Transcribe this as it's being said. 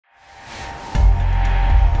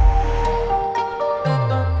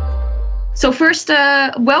So first,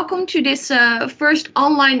 welcome to this first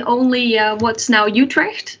online-only What's Now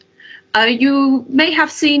Utrecht. You may have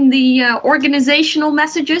seen the organizational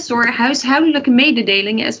messages, or huishoudelijke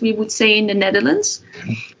mededeling, as we would say in the Netherlands.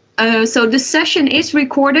 So the session is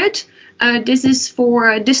recorded. This is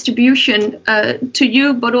for distribution to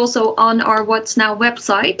you, but also on our What's Now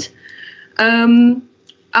website.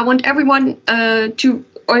 I want everyone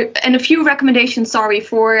and a few recommendations,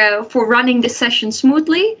 for running the session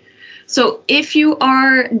smoothly. So if you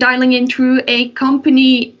are dialing in through a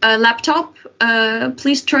company laptop,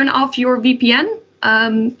 please turn off your VPN.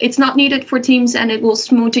 It's not needed for Teams and it will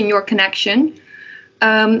smoothen your connection.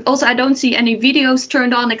 Also, I don't see any videos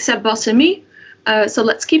turned on except Bas and me. So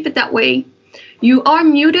let's keep it that way. You are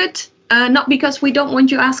muted, not because we don't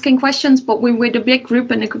want you asking questions, but we're with a big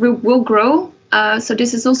group and the group will grow. So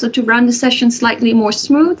this is also to run the session slightly more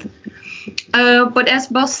smooth. But as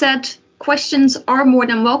Bas said, questions are more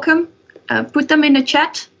than welcome. Put them in the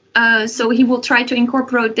chat, so he will try to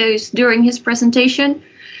incorporate those during his presentation.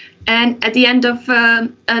 And at the end of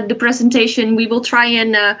the presentation, we will try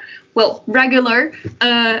and, regular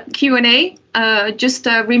Q&A. Just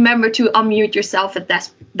remember to unmute yourself at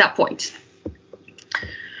that point.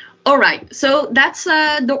 All right, so that's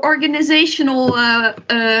the organizational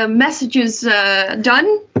messages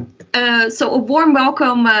done. So a warm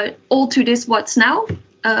welcome all to this What's Now.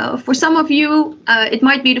 For some of you, it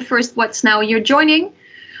might be the first What's Now you're joining.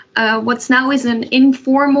 What's Now is an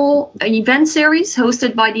informal event series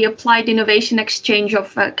hosted by the Applied Innovation Exchange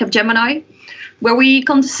of Capgemini, where we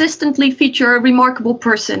consistently feature a remarkable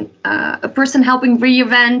person, a person helping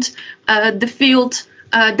reinvent the field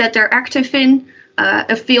that they're active in,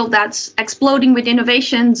 a field that's exploding with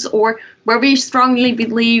innovations, or where we strongly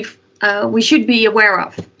believe we should be aware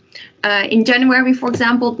of. In January, for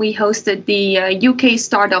example, we hosted the UK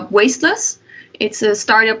startup Wasteless. It's a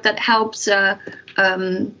startup that helps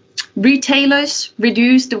retailers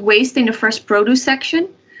reduce the waste in the fresh produce section.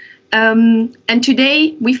 And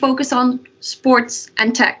today we focus on sports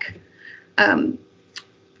and tech.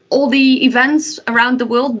 All the events around the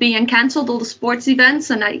world being cancelled, all the sports events,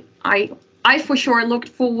 and I for sure looked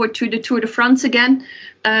forward to the Tour de France again.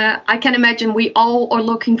 I can imagine we all are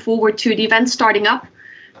looking forward to the event starting up.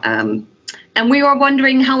 And we are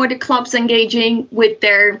wondering how are the clubs engaging with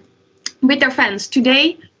their fans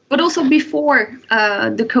today, but also before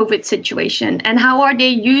the COVID situation, and how are they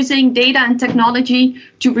using data and technology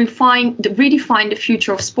to redefine the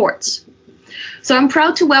future of sports. So I'm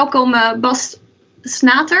proud to welcome Bas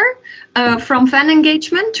Snater from Fan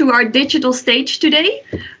Engagement to our digital stage today.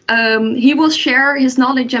 He will share his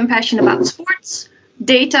knowledge and passion about sports,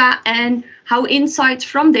 data, and how insights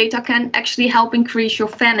from data can actually help increase your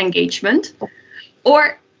fan engagement.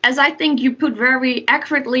 Or, as I think you put very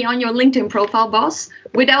accurately on your LinkedIn profile, Bas,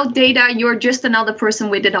 without data, you're just another person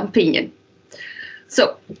with an opinion.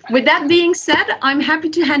 So, with that being said, I'm happy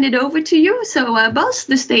to hand it over to you. So, Bas,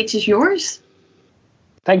 the stage is yours.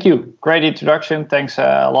 Thank you. Great introduction. Thanks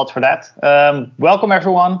a lot for that. Welcome,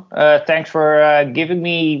 everyone. Thanks for giving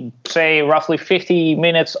me, say, roughly 50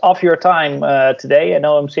 minutes of your time today. I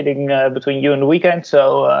know I'm sitting between you and the weekend,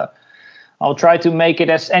 so I'll try to make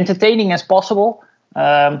it as entertaining as possible.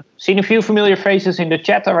 Seen a few familiar faces in the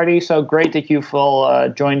chat already, so great that you've all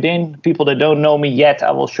joined in. People that don't know me yet,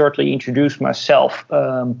 I will shortly introduce myself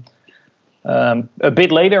a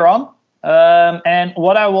bit later on. And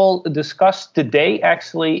what I will discuss today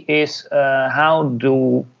actually is how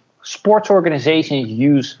do sports organizations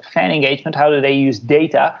use fan engagement? How do they use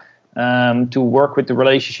data to work with the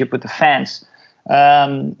relationship with the fans?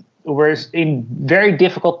 Whereas in very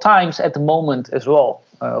difficult times at the moment as well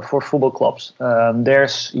for football clubs.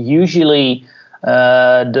 There's usually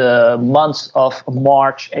the months of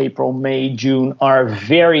March, April, May, June are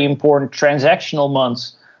very important transactional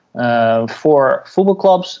months for football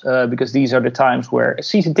clubs, because these are the times where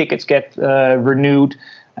season tickets get renewed,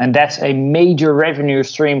 and that's a major revenue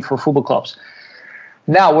stream for football clubs.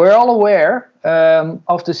 Now, we're all aware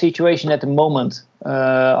of the situation at the moment.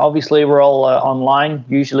 Obviously, we're all online.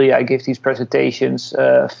 Usually, I give these presentations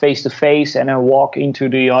face-to-face, and I walk into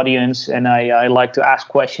the audience, and I like to ask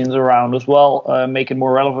questions around as well, make it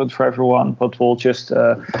more relevant for everyone, but we'll just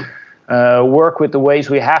work with the ways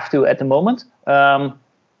we have to at the moment.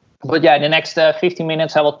 But yeah, in the next 15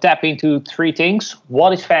 minutes, I will tap into three things.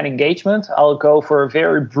 What is fan engagement? I'll go for a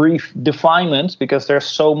very brief definement because there's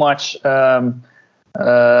so much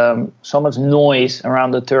noise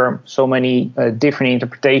around the term, so many different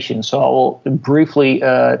interpretations. So I will briefly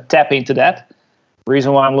tap into that. The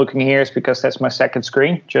reason why I'm looking here is because that's my second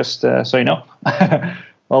screen, just so you know.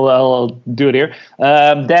 well, I'll do it here.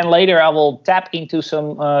 Then later I will tap into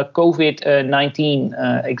some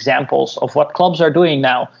COVID-19 examples of what clubs are doing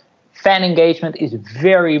now. Fan engagement is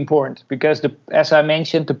very important because, as I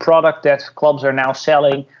mentioned, the product that clubs are now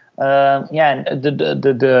selling,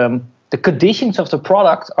 the conditions of the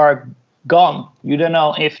product are gone. You don't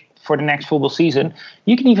know if for the next football season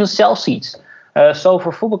you can even sell seats. So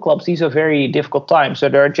for football clubs, these are very difficult times. So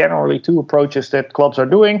there are generally two approaches that clubs are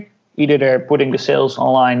doing. Either they're putting the sales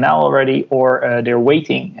online now already, or they're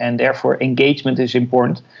waiting, and therefore engagement is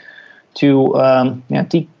important to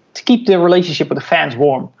keep the relationship with the fans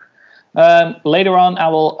warm. Later on, I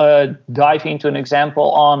will dive into an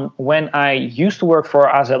example on when I used to work for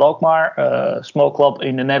AZ Alkmaar, a small club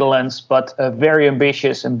in the Netherlands, but a very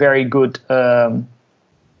ambitious and very good,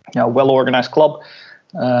 well-organized club.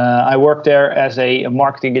 I worked there as a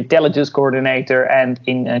marketing intelligence coordinator and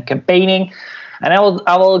in campaigning. And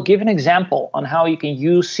I will give an example on how you can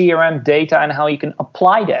use CRM data and how you can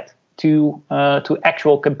apply that to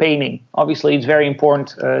actual campaigning. Obviously, it's very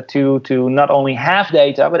important to not only have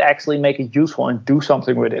data, but actually make it useful and do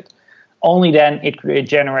something with it. Only then it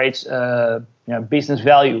generates business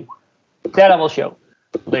value. That I will show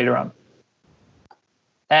later on.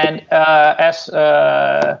 And as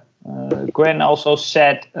Gwen also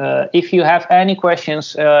said, if you have any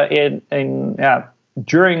questions during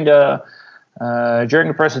the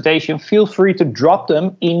presentation, feel free to drop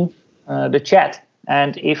them in the chat.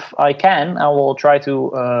 And if I can, I will try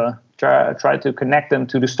to connect them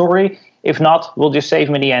to the story. If not, we'll just save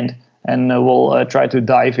them in the end, and we'll try to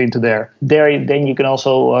dive into there. Then you can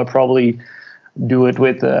also probably do it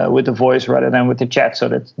with the voice rather than with the chat. So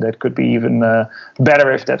that could be even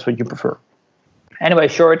better if that's what you prefer. Anyway,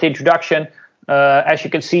 short introduction. As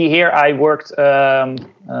you can see here, I worked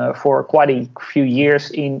for quite a few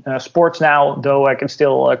years in sports now, though I can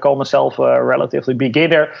still call myself a relatively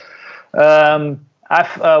beginner.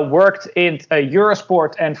 I've worked in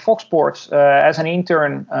Eurosport and Fox Sports as an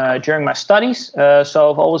intern during my studies.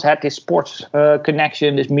 So I've always had this sports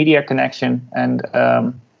connection, this media connection. And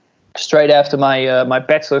straight after my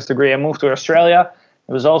bachelor's degree, I moved to Australia.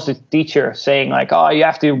 There was also a teacher saying like, oh, you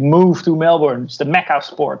have to move to Melbourne. It's the Mecca of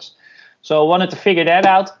sports. So I wanted to figure that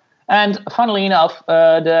out. And funnily enough,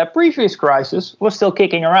 the previous crisis was still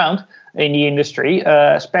kicking around in the industry,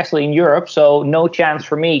 especially in Europe. So no chance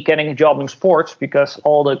for me getting a job in sports because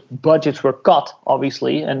all the budgets were cut,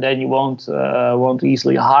 obviously. And then you won't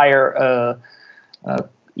easily hire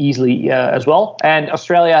as well. And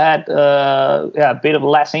Australia had a bit of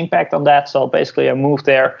less impact on that. So basically I moved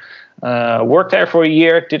there. Worked there for a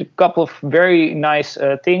year, did a couple of very nice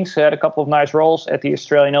things, had a couple of nice roles at the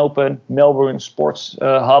Australian Open, Melbourne Sports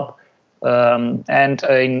Hub, and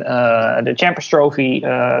in the Champions Trophy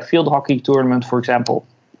field hockey tournament, for example.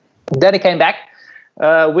 Then I came back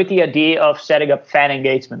with the idea of setting up fan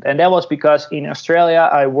engagement. And that was because in Australia,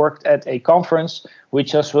 I worked at a conference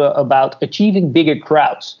which was about achieving bigger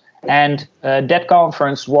crowds. And that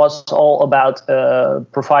conference was all about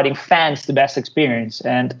providing fans the best experience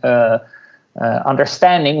and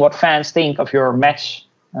understanding what fans think of your match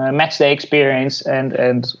day experience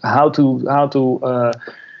and how to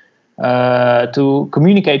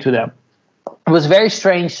communicate to them. It was a very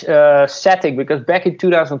strange setting because back in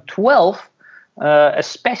 2012,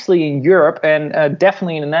 especially in Europe and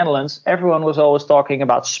definitely in the Netherlands, everyone was always talking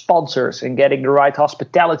about sponsors and getting the right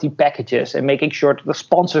hospitality packages and making sure that the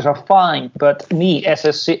sponsors are fine. But me, as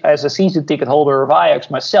a season ticket holder of Ajax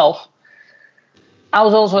myself, I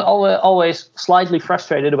was also always slightly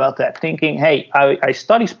frustrated about that, thinking, hey, I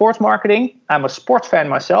study sports marketing. I'm a sports fan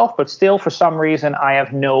myself, but still, for some reason, I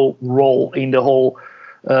have no role in the whole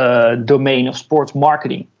domain of sports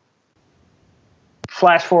marketing.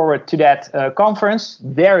 Flash forward to that conference,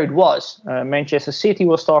 there it was. Manchester City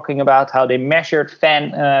was talking about how they measured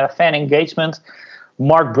fan engagement.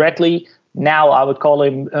 Mark Bradley, now I would call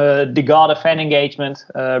him the god of fan engagement,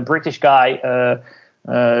 British guy,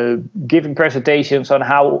 giving presentations on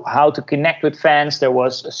how to connect with fans. There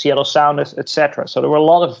was Seattle Sounders, etc. So there were a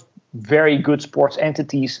lot of very good sports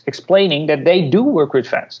entities explaining that they do work with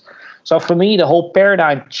fans. So for me, the whole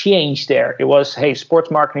paradigm changed there. It was, hey, sports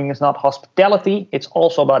marketing is not hospitality. It's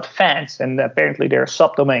also about fans. And apparently there are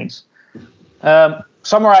subdomains.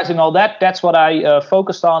 Summarizing all that, that's what I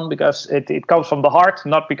focused on because it comes from the heart,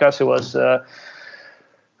 not because it was a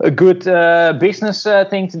good business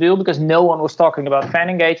thing to do, because no one was talking about fan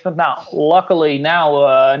engagement. Now, luckily,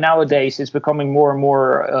 nowadays it's becoming more and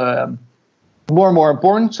more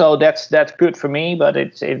important, so that's good for me. But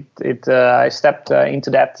I stepped into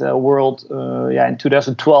that world in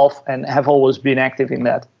 2012 and have always been active in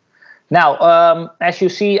that. Now, as you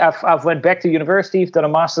see, I've went back to university, I've done a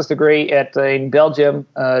master's degree in Belgium,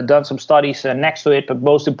 done some studies next to it, but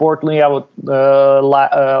most importantly, I would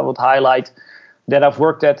highlight that I've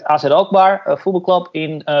worked at AZ Alkmaar, a football club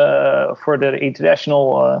for the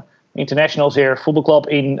internationals here, football club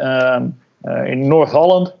in North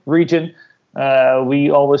Holland region. I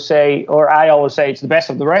always say it's the best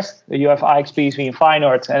of the rest. You have Ajax, PSV, and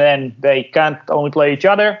Feyenoord, and then they can't only play each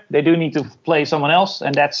other. They do need to play someone else,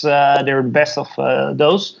 and that's they're the best of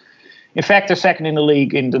those. In fact, they're second in the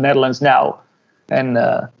league in the Netherlands now, and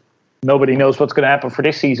nobody knows what's going to happen for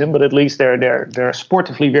this season. But at least they're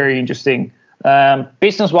sportively very interesting.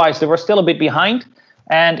 Business-wise, they were still a bit behind.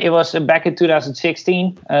 And it was back in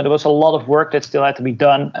 2016. There was a lot of work that still had to be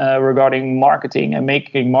done regarding marketing and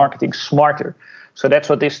making marketing smarter. So that's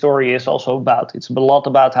what this story is also about. It's a lot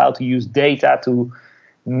about how to use data to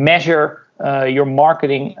measure your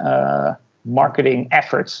marketing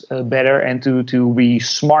efforts better, and to be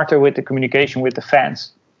smarter with the communication with the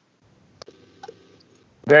fans.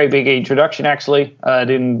 Very big introduction, actually. I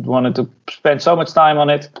didn't want to spend so much time on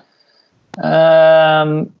it.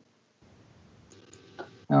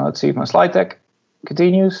 Now let's see if my slide deck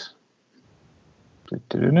continues.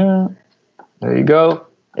 There you go.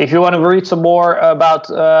 If you want to read some more about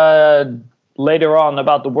later on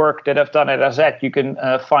about the work that I've done at AZ, you can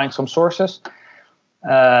find some sources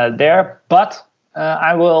there. But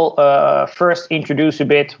I will first introduce a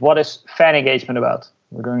bit what is fan engagement about.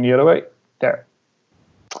 We're going the other way. There.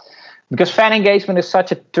 Because fan engagement is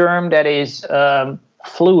such a term that is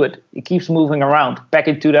fluid. It keeps moving around. Back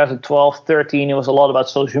in 2012, 13, it was a lot about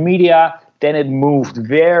social media. Then it moved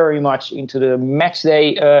very much into the match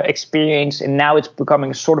day experience, and now it's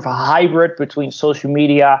becoming sort of a hybrid between social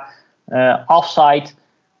media, off-site,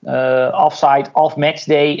 off match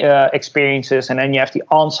day experiences, and then you have the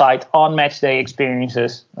on-site, on match day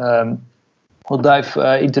experiences. We'll dive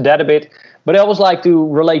into that a bit. But I always like to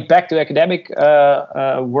relate back to academic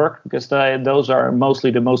work, because those are mostly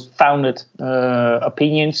the most founded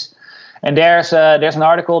opinions. And there's an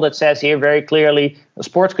article that says here very clearly, a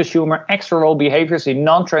sports consumer extra role behaviors in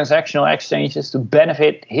non-transactional exchanges to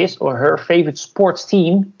benefit his or her favorite sports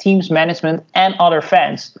team, team's management, and other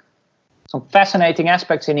fans. Some fascinating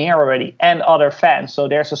aspects in here already, and other fans. So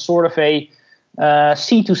there's a sort of a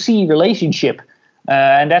C2C relationship.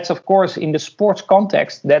 And that's, of course, in the sports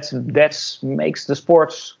context, that's makes the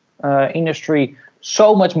sports industry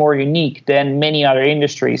so much more unique than many other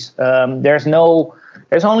industries. There's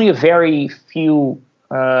only a very few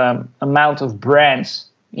amount of brands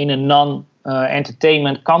in a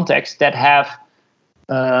non-entertainment context that have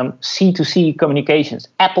C2C communications.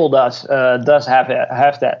 Apple does have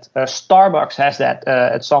that. Starbucks has that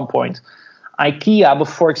at some point. IKEA,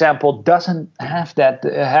 for example, doesn't have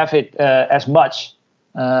it as much.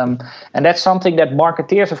 And that's something that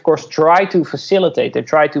marketeers, of course, try to facilitate. They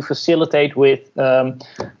try to facilitate with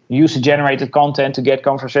user-generated content to get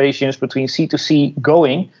conversations between C2C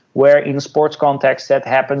going, where in the sports context that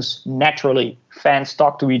happens naturally. Fans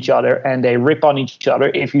talk to each other and they rip on each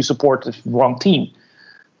other if you support the wrong team.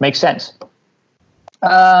 Makes sense.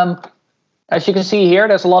 As you can see here,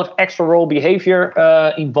 there's a lot of extra role behavior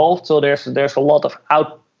involved. So there's a lot of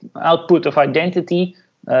output of identity.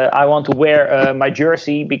 I want to wear my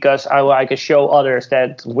jersey because I can show others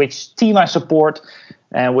that which team I support,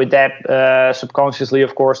 and with that subconsciously,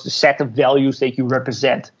 of course, the set of values that you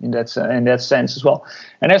represent in that sense as well.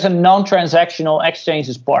 And there's a non-transactional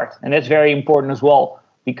exchanges part, and that's very important as well,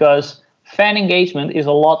 because fan engagement is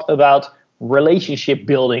a lot about relationship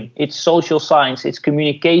building. It's social science, it's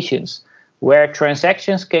communications, where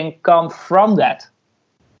transactions can come from that.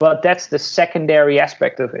 But that's the secondary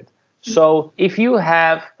aspect of it. So if you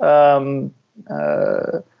have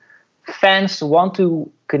fans want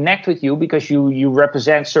to connect with you because you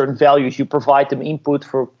represent certain values, you provide them input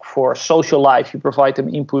for social life, you provide them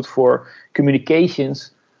input for communications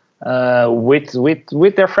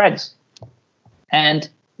with their friends. And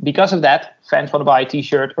because of that, fans want to buy a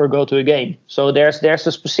t-shirt or go to a game. So there's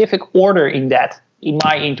a specific order in that, in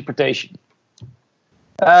my interpretation.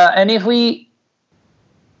 And if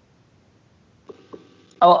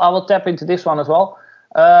I will tap into this one as well.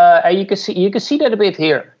 You can see that a bit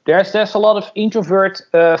here. There's a lot of introvert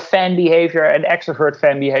fan behavior and extrovert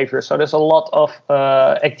fan behavior. So there's a lot of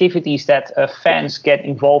activities that fans get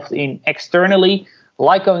involved in externally,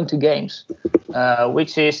 like going to games,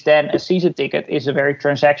 which is then a season ticket is a very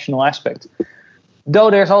transactional aspect.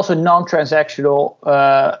 Though there's also non-transactional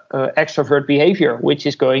extrovert behavior, which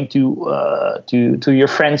is going to your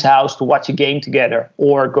friend's house to watch a game together,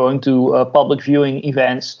 or going to public viewing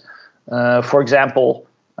events. For example,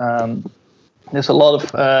 There's a lot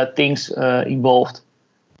of things involved.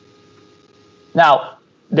 Now,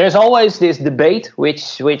 there's always this debate,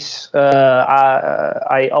 which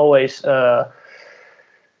I always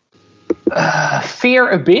fear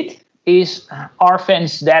a bit. Is, are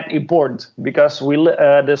fans that important? Because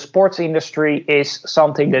the sports industry is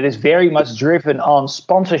something that is very much driven on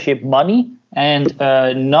sponsorship money, and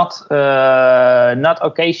not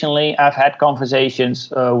occasionally I've had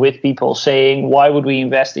conversations with people saying, why would we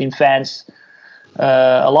invest in fans,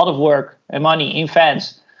 a lot of work and money in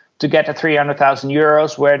fans to get to 300,000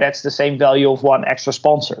 euros, where that's the same value of one extra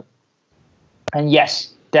sponsor? And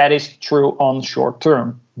yes, that is true on short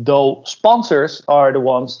term. Though sponsors are the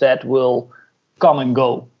ones that will come and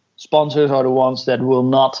go. Sponsors are the ones that will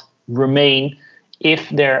not remain if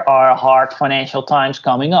there are hard financial times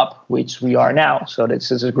coming up, which we are now. So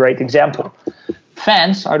this is a great example.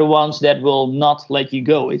 Fans are the ones that will not let you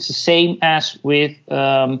go. It's the same as with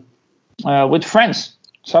friends.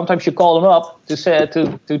 Sometimes you call them up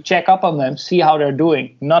to check up on them, see how they're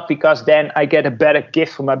doing. Not because then I get a better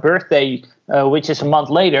gift for my birthday, which is a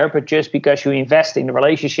month later, but just because you invest in the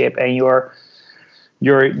relationship and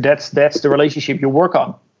that's the relationship you work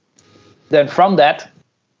on. Then from that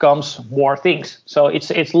comes more things. So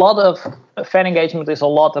it's a lot of fan engagement is a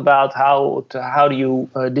lot about how do you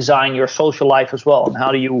design your social life as well, and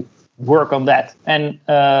how do you work on that. And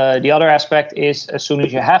the other aspect is, as soon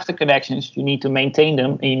as you have the connections, you need to maintain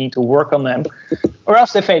them and you need to work on them, or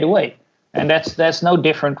else they fade away. And that's no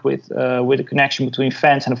different with the connection between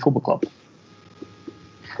fans and a football club.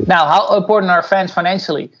 Now, how important are fans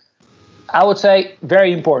financially? I would say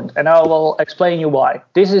very important, and I will explain you why.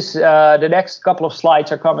 This is the next couple of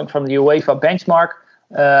slides are coming from the UEFA benchmark,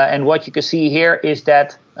 and what you can see here is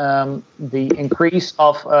that the increase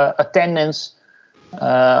of attendance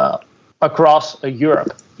across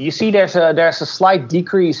Europe. You see there's a slight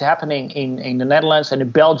decrease happening in the Netherlands and in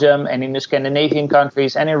Belgium and in the Scandinavian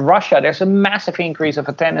countries, and in Russia there's a massive increase of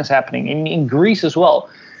attendance happening, in Greece as well.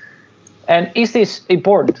 And is this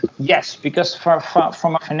important? Yes, because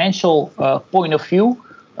from a financial point of view,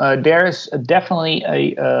 there is definitely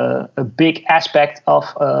a big aspect of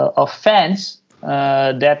fans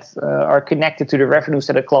that are connected to the revenues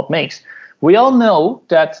that a club makes. We all know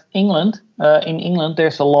that in England,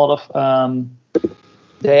 there's a lot of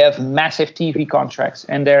they have massive TV contracts,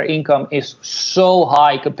 and their income is so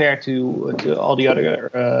high compared to all the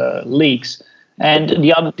other leagues. And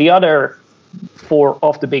the other four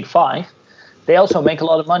of the big five, they also make a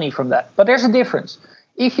lot of money from that. But there's a difference.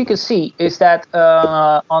 If you can see, is that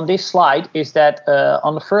on this slide, is that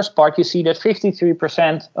on the first part, you see that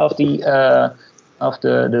 53% of the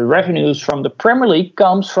revenues from the Premier League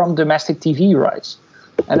comes from domestic TV rights,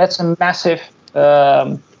 and that's a massive.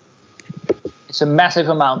 It's a massive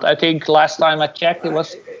amount. I think last time I checked, it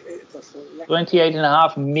was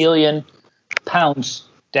 28.5 million pounds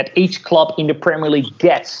that each club in the Premier League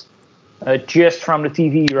gets just from the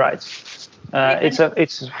TV rights. It's a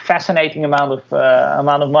fascinating amount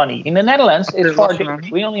of money. In the Netherlands, it's far different.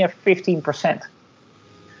 We only have 15%.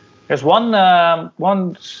 There's one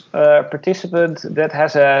participant that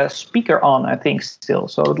has a speaker on, I think, still.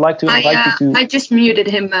 So I'd like to invite you to. I just muted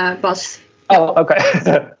him, Bas. Oh, okay.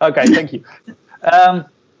 Okay, thank you.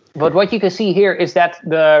 But what you can see here is that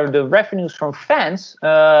the revenues from fans,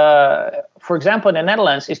 for example, in the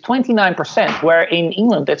Netherlands, is 29%, where in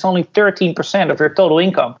England it's only 13% of their total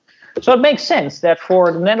income. So it makes sense that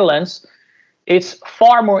for the Netherlands, it's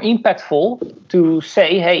far more impactful to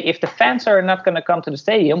say, hey, if the fans are not going to come to the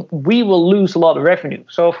stadium, we will lose a lot of revenue.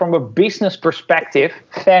 So from a business perspective,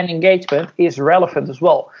 fan engagement is relevant as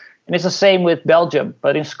well. And it's the same with Belgium.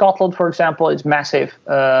 But in Scotland, for example, it's massive.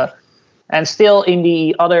 And still in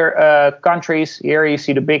the other countries, here you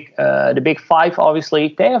see the big five,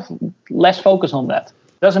 obviously, they have less focus on that.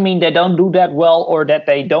 Doesn't mean they don't do that well or that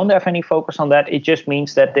they don't have any focus on that. It just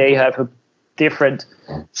means that they have a different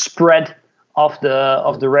spread of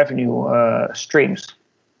the revenue streams.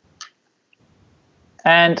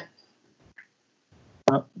 And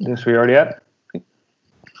this we already had.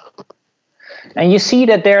 And you see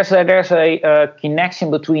that there's a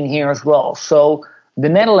connection between here as well. So the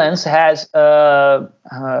Netherlands has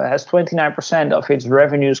 29% of its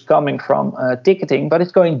revenues coming from ticketing, but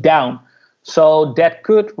it's going down. So that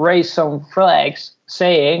could raise some flags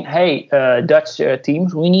saying, hey, Dutch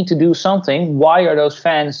teams, we need to do something. Why are those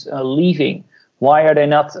fans leaving? Why are they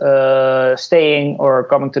not staying or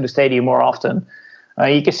coming to the stadium more often?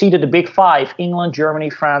 You can see that the big five, England, Germany,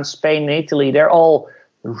 France, Spain, and Italy, they're all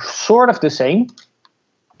sort of the same.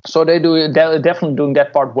 So they're definitely doing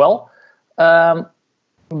that part well.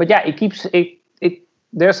 But yeah, it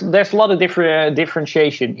there's a lot of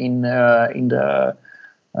differentiation in the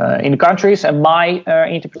countries, and my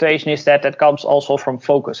interpretation is that comes also from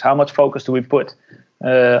focus. How much focus do we put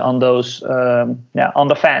on those on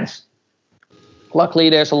the fans? Luckily,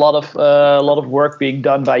 there's a lot of work being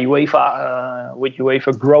done by UEFA with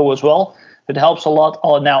UEFA Grow as well. It helps a lot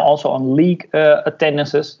now also on league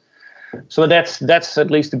attendances. So that's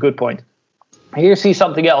at least a good point. Here you see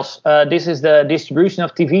something else. This is the distribution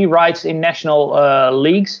of TV rights in national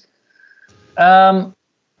leagues. You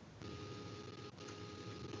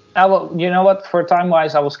know what? For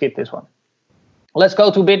time-wise, I will skip this one. Let's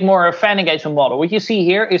go to a bit more fan engagement model. What you see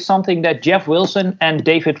here is something that Jeff Wilson and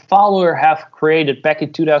David Fowler have created back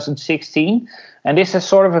in 2016. And this is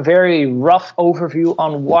sort of a very rough overview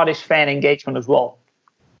on what is fan engagement as well.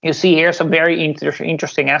 You see here some very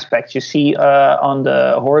interesting aspects. You see on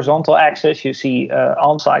the horizontal axis, you see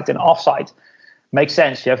on-site and off-site. Makes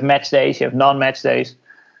sense. You have match days, you have non-match days.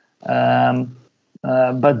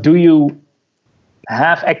 But do you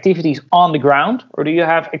have activities on the ground, or do you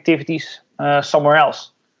have activities somewhere else?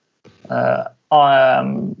 That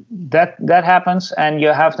happens, and you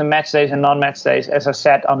have the match days and non-match days, as I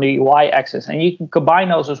said, on the y-axis, and you can combine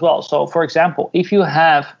those as well. So, for example, if you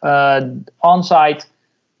have on-site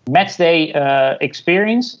match day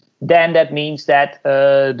experience, then that means that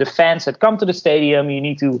the fans that come to the stadium, you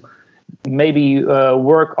need to maybe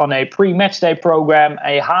work on a pre-match day program,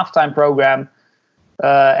 a halftime program,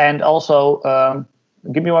 and also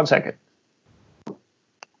give me 1 second.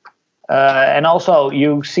 And also,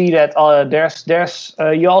 you see that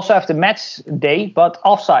you also have the match day, but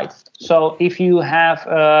offsite. So if you have,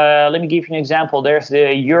 let me give you an example. There's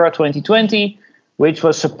the Euro 2020, which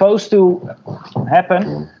was supposed to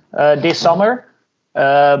happen this summer,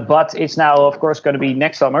 but it's now, of course, going to be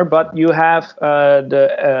next summer. But you have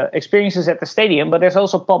the experiences at the stadium, but there's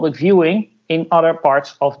also public viewing in other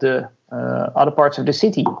parts of the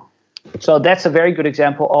city. So that's a very good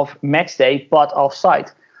example of match day, but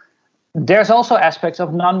off-site. There's also aspects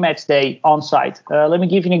of non-match day on-site. Let me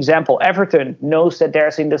give you an example. Everton knows that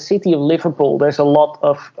there's in the city of Liverpool, there's a lot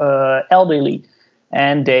of elderly,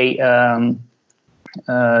 and there's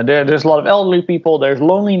a lot of elderly people. There's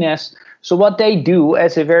loneliness. So what they do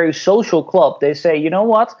as a very social club, they say, you know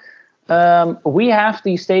what? We have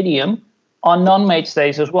the stadium on non-match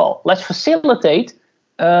days as well. Let's facilitate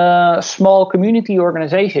small community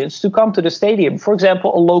organizations to come to the stadium. For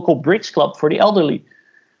example, a local bridge club for the elderly,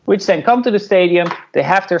 which then come to the stadium. They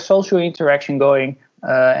have their social interaction going,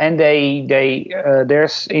 and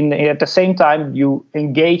there's at the same time you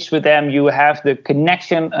engage with them. You have the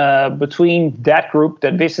connection between that group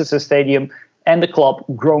that visits the stadium and the club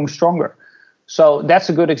growing stronger. So that's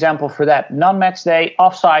a good example for that. Non-match day,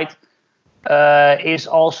 offsite is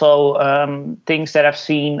also things that I've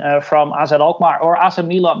seen from AZ Alkmaar or AC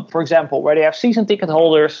Milan, for example, where they have season ticket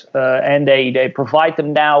holders and they provide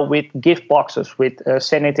them now with gift boxes with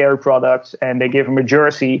sanitary products, and they give them a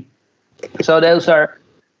jersey. So those are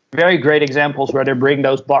very great examples where they bring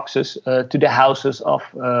those boxes to the houses of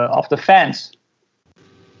the fans.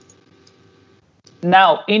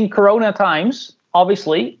 Now, in Corona times,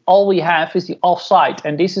 obviously, all we have is the offsite,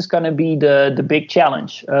 and this is going to be the big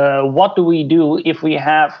challenge. What do we do if we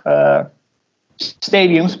have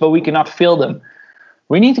stadiums but we cannot fill them?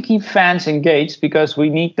 We need to keep fans engaged because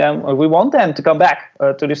we need them, or we want them to come back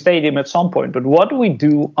to the stadium at some point. But what do we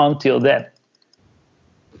do until then?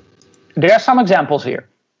 There are some examples here.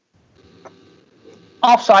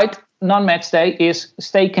 Offsite non-match day is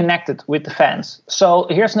stay connected with the fans. So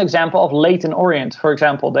here's an example of Leyton Orient, for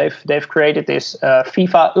example. They've created this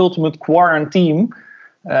FIFA Ultimate Quarantine.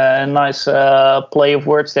 Nice play of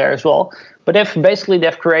words there as well. But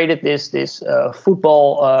they've created this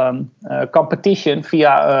football competition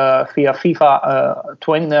via FIFA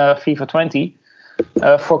 20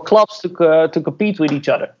 for clubs to compete with each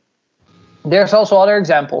other. There's also other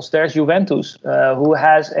examples. There's Juventus, who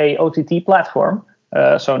has a OTT platform.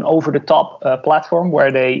 So an over-the-top platform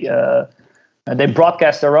where they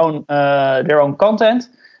broadcast their own content,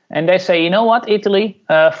 and they say, you know what, Italy,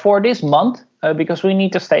 for this month, because we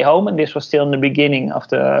need to stay home, and this was still in the beginning of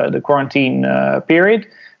the quarantine period,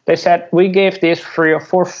 they said we give this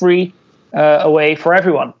for free away for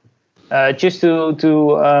everyone, just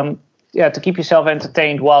to keep yourself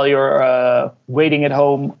entertained while you're waiting at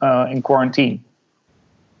home in quarantine.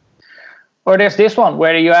 Or there's this one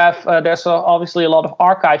where you have there's obviously a lot of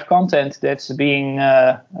archive content that's being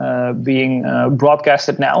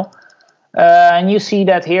broadcasted now, and you see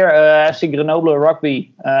that here. FC Grenoble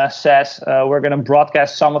Rugby says we're going to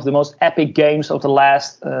broadcast some of the most epic games of the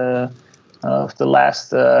last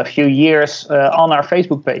few years on our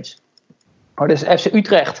Facebook page. or there's FC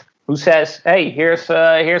Utrecht, who says, hey, here's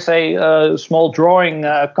a small drawing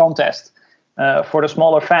contest for the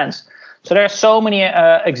smaller fans. So there are so many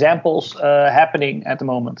examples happening at the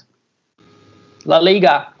moment. La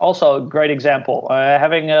Liga, also a great example.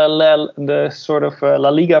 Having the sort of La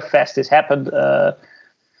Liga Fest has happened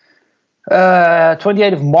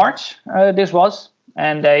 28th of March. This was,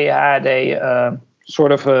 and they had a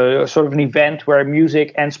sort of an event where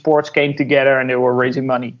music and sports came together, and they were raising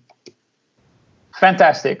money.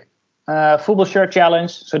 Fantastic. Football shirt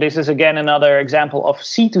challenge. So this is again another example of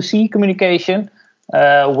C2C communication,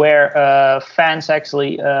 where fans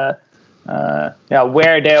actually wear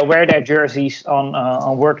their jerseys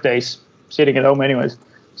on work days, sitting at home anyways.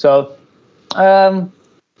 So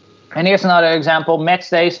and here's another example: match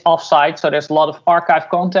days offsite. So there's a lot of archive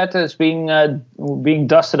content that's being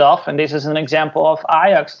dusted off, and this is an example of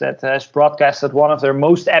Ajax that has broadcasted one of their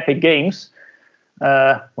most epic games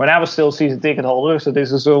when I was still a season ticket holder. So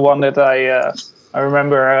this is the one that I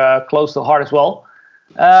remember close to the heart as well.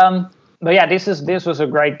 But yeah, this was a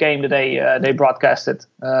great game that they broadcasted.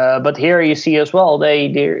 But here you see as well,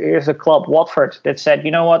 here's a club, Watford, that said,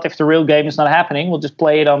 you know what, if the real game is not happening, we'll just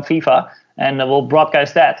play it on FIFA and we'll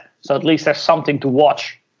broadcast that. So at least there's something to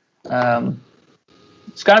watch.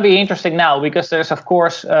 It's going to be interesting now because there's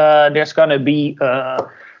going to be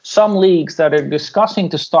some leagues that are discussing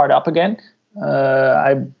to start up again.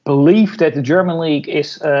 I believe that the German league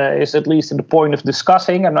is at least in the point of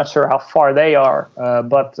discussing. I'm not sure how far they are,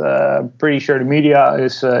 but pretty sure the media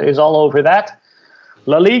is all over that.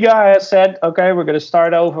 La Liga has said, okay, we're going to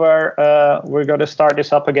start over. We're going to start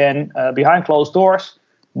this up again behind closed doors.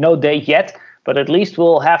 No date yet, but at least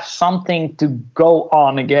we'll have something to go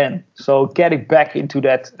on again. So getting back into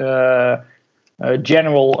that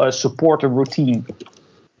general supporter routine.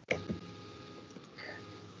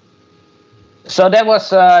 So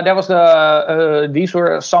these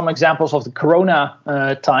were some examples of the Corona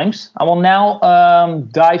times. I will now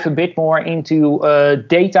dive a bit more into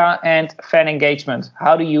data and fan engagement.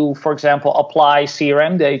 How do you, for example, apply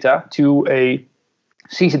CRM data to a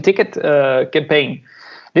season ticket campaign?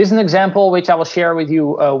 This is an example which I will share with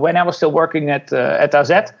you when I was still working at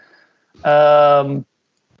AZ.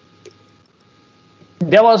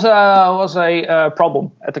 There was a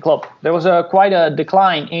problem at the club. There was quite a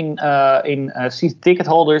decline in season ticket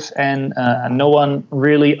holders, and no one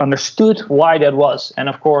really understood why that was. And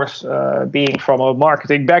of course, being from a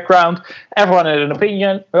marketing background, everyone had an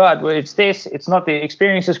opinion. Right, well, it's this. It's not the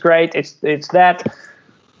experience is great. It's that.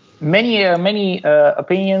 Many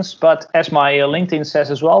opinions, but as my LinkedIn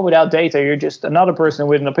says as well, without data, you're just another person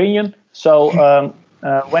with an opinion. So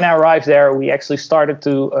when I arrived there, we actually started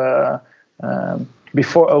to.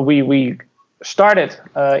 Before we started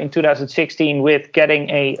in 2016 with getting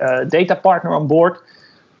a data partner on board.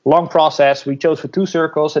 Long process. We chose for 2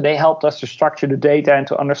 circles, and they helped us to structure the data and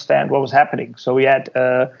to understand what was happening. So we had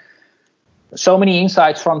so many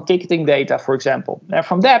insights from ticketing data, for example. And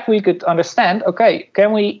from that, we could understand, okay,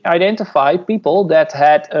 can we identify people that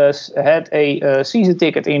had a season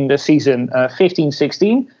ticket in the season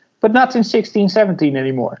 15-16, but not in 16-17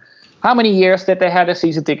 anymore? How many years that they had a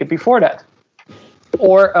season ticket before that?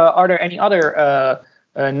 Or are there any other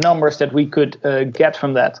numbers that we could get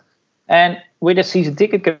from that? And with a season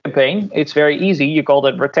ticket campaign, it's very easy. You call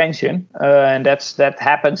that retention. And that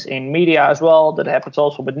happens in media as well. That happens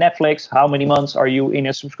also with Netflix. How many months are you in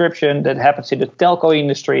a subscription? That happens in the telco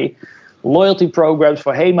industry. Loyalty programs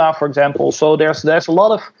for HEMA, for example. So there's a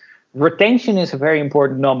lot of retention is a very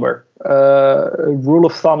important number. Rule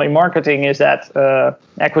of thumb in marketing is that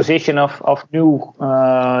acquisition of new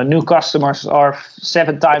customers are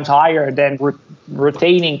 7 times higher than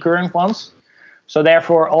retaining current ones. So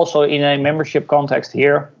therefore, also in a membership context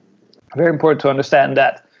here, very important to understand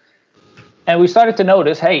that. And we started to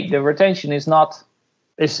notice, hey, the retention is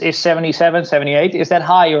 77, 78. Is that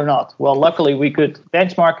high or not? Well, luckily we could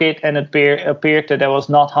benchmark it, and it appeared that was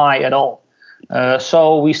not high at all.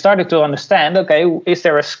 So we started to understand, okay, is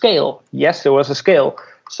there a scale? Yes, there was a scale.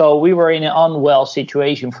 So we were in an unwell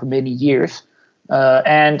situation for many years,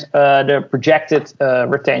 and the projected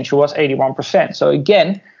retention was 81%. So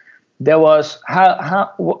again, there was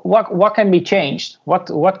what can be changed?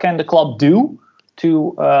 What can the club do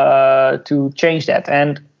to change that?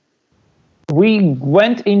 And we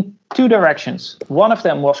went in 2 directions. One of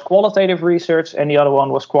them was qualitative research, and the other one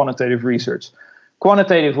was quantitative research.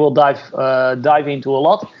 Quantitative we'll dive into a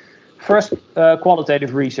lot. First,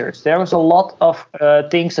 qualitative research. There was a lot of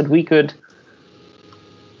things that we could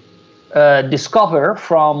discover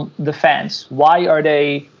from the fans. Why are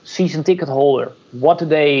they season ticket holder? What do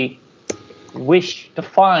they wish to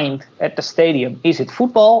find at the stadium? Is it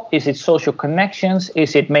football? Is it social connections?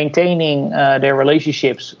 Is it maintaining their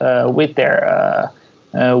relationships with the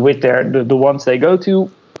ones they go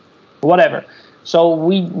to? Whatever. So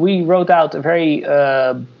we wrote out a very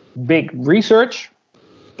big research,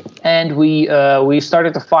 and we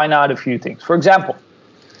started to find out a few things. For example,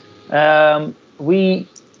 we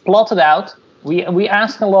plotted out. We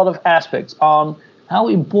asked a lot of aspects on how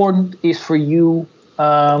important is for you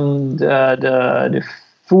the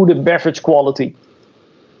food and beverage quality.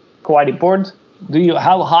 Quite important.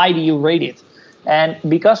 How high do you rate it? And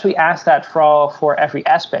because we asked that for every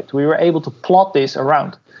aspect, we were able to plot this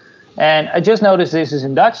around. And I just noticed this is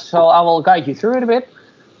in Dutch, so I will guide you through it a bit.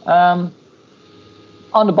 On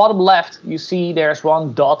the bottom left, you see there's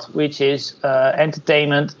one dot, which is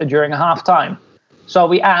entertainment during halftime. So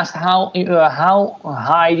we asked how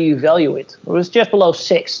high do you value it? It was just below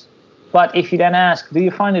 6. But if you then ask, do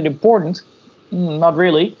you find it important? Not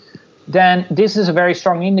really. Then this is a very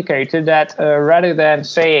strong indicator that rather than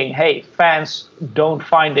saying, hey, fans don't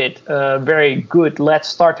find it very good, let's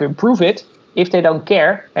start to improve it. If they don't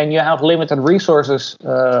care and you have limited resources,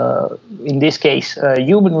 in this case,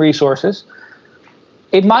 human resources,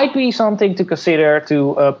 it might be something to consider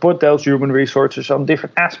to put those human resources on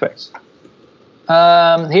different aspects.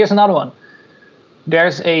 Here's another one.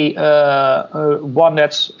 There's a one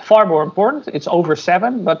that's far more important. It's over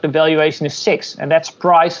 7, but the valuation is 6, and that's the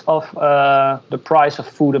price of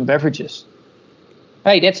food and beverages.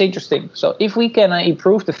 Hey, that's interesting. So if we can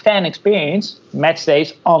improve the fan experience, match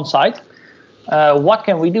days on site, what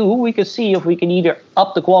can we do? We can see if we can either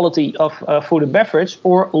up the quality of food and beverage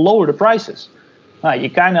or lower the prices.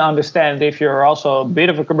 You kind of understand if you're also a bit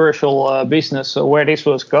of a commercial business where this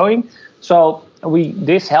was going. So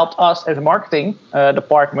this helped us as a marketing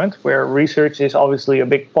department, where research is obviously a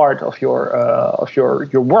big part of your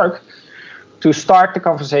work, to start the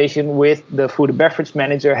conversation with the food and beverage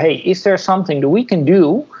manager. Hey, is there something that we can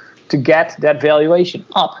do to get that valuation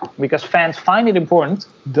up? Because fans find it important,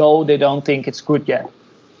 though they don't think it's good yet.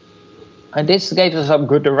 And this gave us some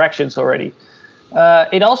good directions already.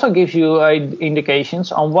 It also gives you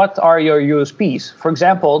indications on what are your USPs. For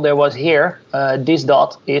example, there was here, this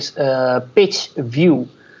dot is pitch view.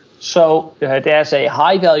 So it has a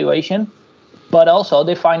high valuation, but also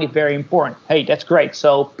they find it very important. Hey, that's great.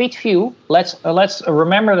 So pitch view, let's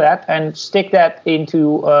remember that and stick that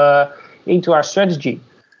into our strategy.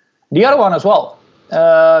 The other one as well,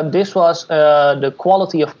 this was the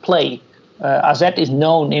quality of play. AZ is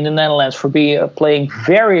known in the Netherlands for playing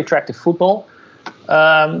very attractive football.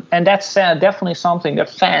 And that's definitely something that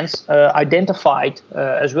fans identified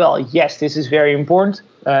as well. Yes, this is very important.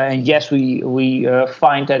 And yes, we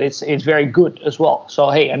find that it's very good as well. So,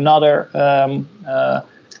 hey, another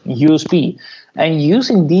USP. And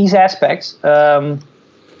using these aspects,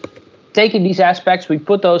 taking these aspects, we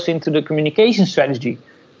put those into the communication strategy.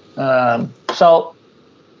 So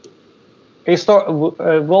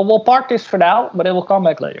we'll park this for now, but it will come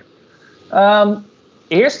back later.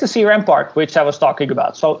 Here's the CRM part, which I was talking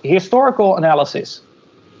about. So historical analysis.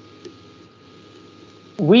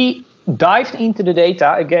 We dived into the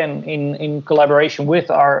data, again, in collaboration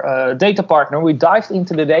with our data partner. We dived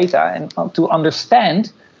into the data and to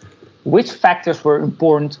understand which factors were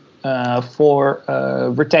important for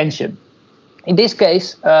retention. In this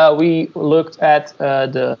case, we looked at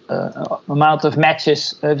the amount of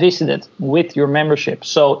matches visited with your membership.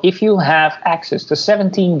 So if you have access to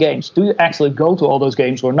 17 games, do you actually go to all those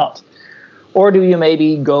games or not? Or do you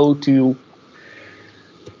maybe go to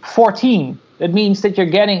 14? That means that you're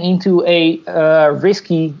getting into a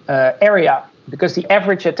risky area, because the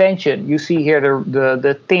average attention, you see here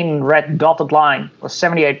the thin red dotted line, was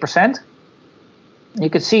 78%. You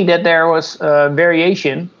could see that there was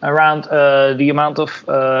variation around the amount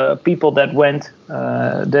of people that went,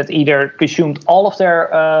 that either consumed all of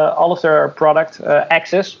their product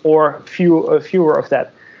access or fewer of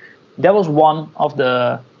that. That was one of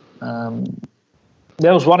the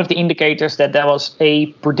indicators that was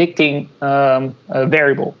a predicting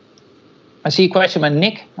variable. I see a question by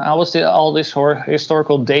Nick. How was all this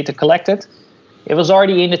historical data collected? It was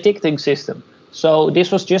already in the ticketing system. So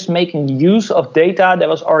this was just making use of data that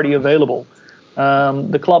was already available.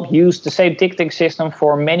 The club used the same ticketing system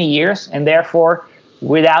for many years, and therefore,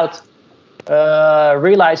 without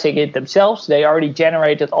realizing it themselves, they already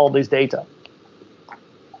generated all this data.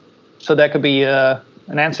 So that could be an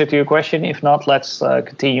answer to your question. If not, let's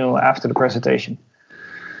continue after the presentation.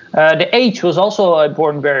 The age was also an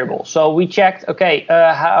important variable. So we checked,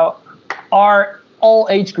 how are all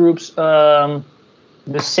age groups the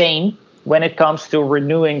same when it comes to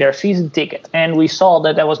renewing their season ticket. And we saw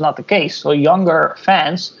that that was not the case. So younger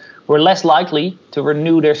fans were less likely to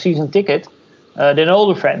renew their season ticket than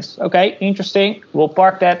older fans. Okay, interesting. We'll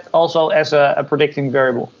park that also as a predicting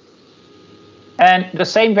variable. And the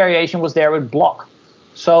same variation was there with block.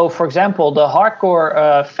 So, for example, the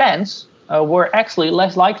hardcore fans were actually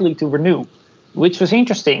less likely to renew, which was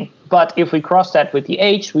interesting. But if we cross that with the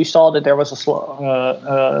age, we saw that there was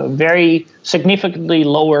a very significantly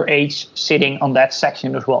lower age sitting on that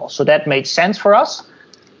section as well. So that made sense for us.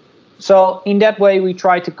 So in that way, we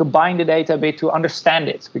try to combine the data a bit to understand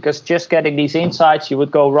it, because just getting these insights, you would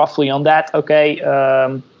go roughly on that. Okay,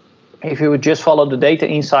 if you would just follow the data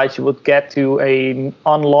insights, you would get to an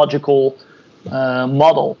unlogical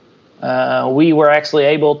model. We were actually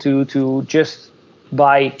able to just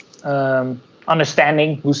by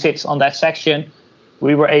understanding who sits on that section,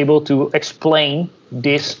 we were able to explain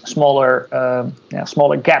this smaller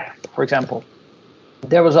gap, for example.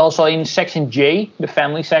 There was also in section J, the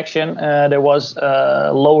family section, there was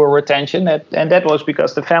lower retention, and that was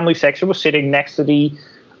because the family section was sitting next to the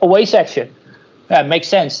away section. Yeah, it makes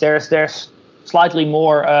sense. There's slightly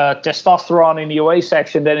more testosterone in the away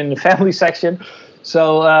section than in the family section,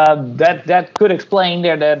 so that could explain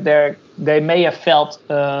that they may have felt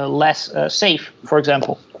less safe, for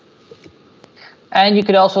example. And you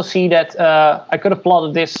could also see that I could have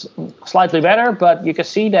plotted this slightly better, but you can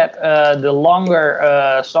see that the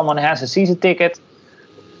longer someone has a season ticket,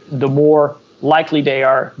 the more likely they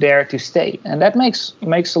are there to stay. And that makes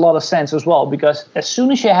a lot of sense as well, because as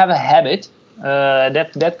soon as you have a habit,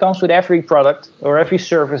 that comes with every product or every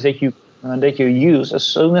service that you use. As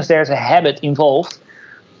soon as there's a habit involved,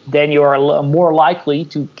 then you are more likely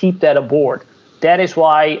to keep that aboard. That is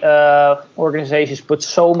why organizations put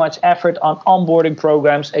so much effort on onboarding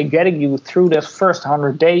programs and getting you through the first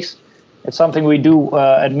 100 days. It's something we do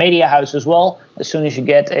at Media House as well. As soon as you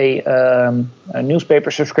get a newspaper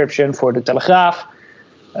subscription for the Telegraaf,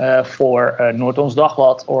 for Noord-Ons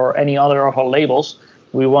Dagblad, or any other of our labels,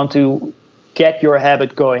 we want to get your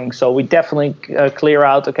habit going. So we definitely clear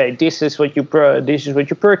out. Okay, this is what you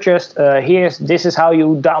purchased. This is how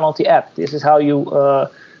you download the app. This is how you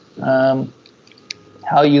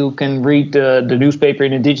can read the newspaper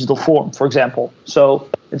in a digital form, for example. So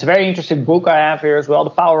it's a very interesting book I have here as well, The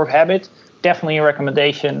Power of Habit. Definitely a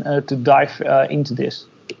recommendation to dive into this.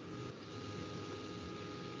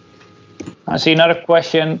 I see another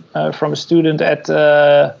question from a student at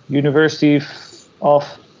University of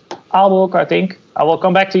Aalborg, I think. I will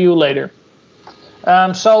come back to you later.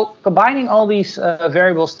 So combining all these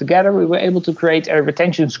variables together, we were able to create a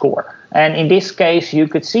retention score. And in this case, you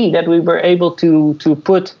could see that we were able to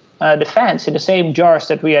put the fans in the same jars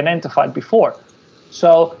that we identified before.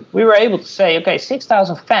 So we were able to say, okay,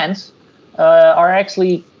 6,000 fans are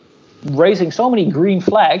actually raising so many green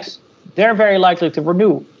flags, they're very likely to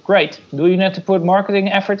renew. Great. Do you need to put marketing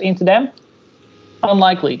effort into them?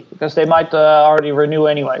 Unlikely, because they might already renew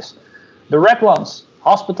anyways. The red ones,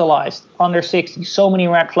 hospitalized, under 60, so many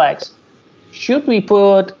red flags. Should we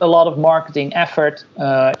put a lot of marketing effort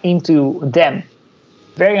into them?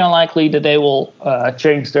 Very unlikely that they will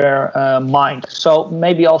change their mind. So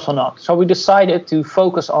maybe also not. So we decided to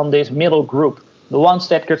focus on this middle group, the ones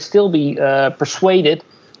that could still be persuaded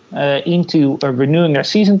into renewing their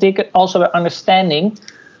season ticket, also understanding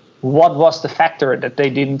what was the factor that they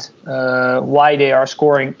didn't, why they are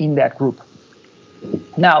scoring in that group.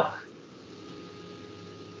 Now,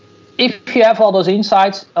 if you have all those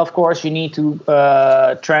insights, of course, you need to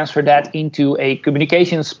transfer that into a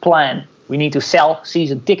communications plan. We need to sell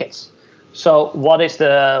season tickets. So what is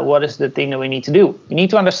the thing that we need to do? We need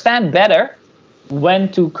to understand better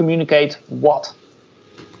when to communicate what.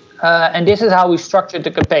 And this is how we structured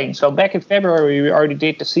the campaign. So back in February, we already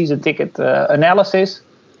did the season ticket analysis.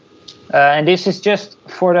 And this is just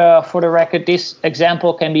for the record. This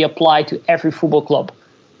example can be applied to every football club.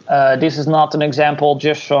 This is not an example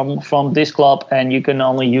just from this club, and you can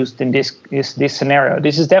only use it in this scenario.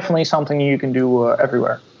 This is definitely something you can do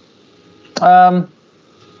everywhere. So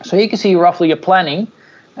you can see roughly a planning,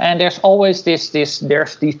 and there's always there's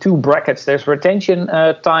these two brackets. There's retention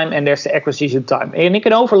time and there's the acquisition time, and it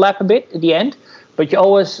can overlap a bit at the end. But you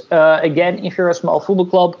always, again, if you're a small football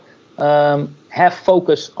club, have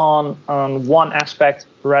focus on one aspect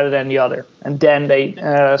rather than the other, and then they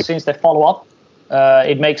since they follow up,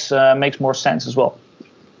 it makes more sense as well.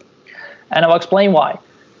 And I'll explain why.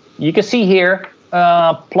 You can see here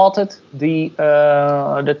plotted the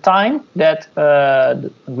time that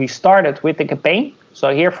we started with the campaign.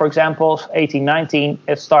 So here, for example, 18-19,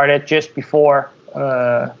 it started just before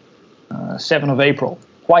 7th of April,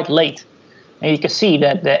 quite late. And you can see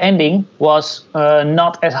that the ending was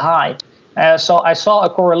not as high. So I saw a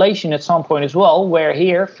correlation at some point as well, where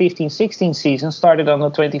here 15-16 season started on the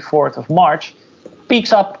 24th of March,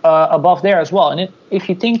 peaks up above there as well. And if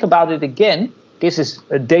you think about it again, this is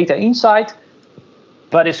a data insight,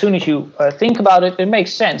 but as soon as you think about it, it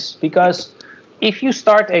makes sense, because if you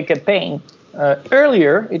start a campaign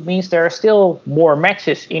earlier, it means there are still more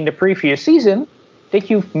matches in the previous season that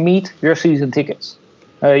you meet your season tickets,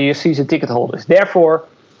 your season ticket holders. Therefore,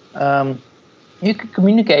 you can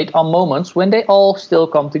communicate on moments when they all still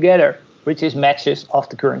come together, which is matches of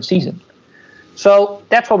the current season. So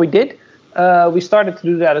that's what we did. We started to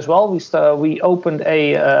do that as well. We started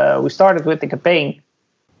with the campaign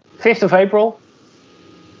 5th of April.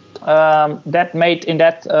 That made in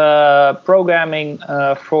that programming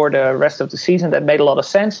for the rest of the season, that made a lot of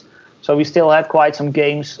sense. So we still had quite some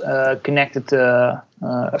games connected.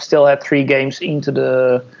 Still had 3 games into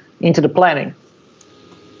the planning.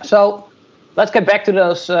 So let's get back to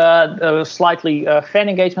those slightly fan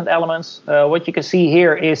engagement elements. What you can see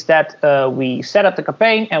here is that we set up the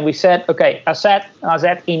campaign and we said, okay, AZ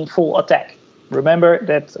in full attack. Remember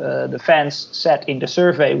that the fans said in the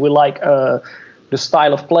survey we like the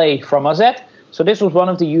style of play from AZ. So this was one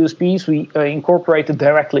of the USPs we incorporated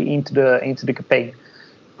directly into the campaign.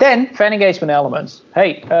 Then fan engagement elements.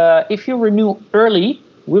 Hey, if you renew early,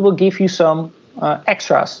 we will give you some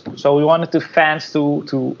extras. So we wanted the fans to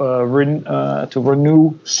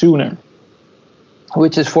renew sooner,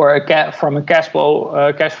 which is from a cash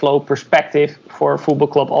flow perspective for a football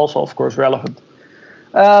club also, of course, relevant.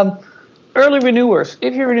 Early renewers.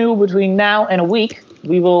 If you renew between now and a week,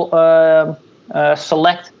 we will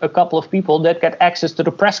select a couple of people that get access to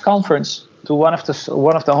the press conference to one of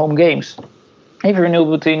the home games. If you renew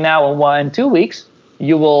between now and 1 and 2 weeks,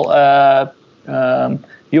 you will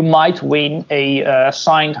you might win a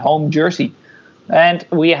signed home jersey. And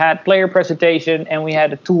we had player presentation and we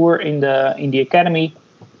had a tour in the academy.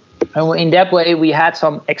 And in that way, we had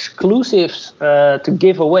some exclusives to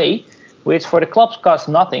give away, which for the clubs cost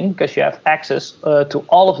nothing because you have access to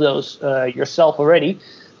all of those yourself already.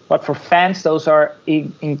 But for fans, those are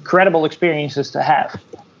incredible experiences to have.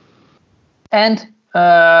 And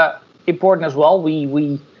important as well,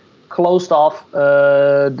 we closed off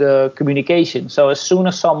the communication. So as soon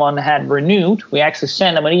as someone had renewed, we actually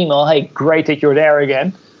sent them an email. Hey, great that you're there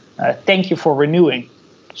again. Thank you for renewing.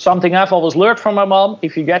 Something I've always learned from my mom: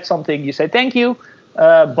 if you get something, you say thank you.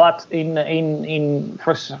 But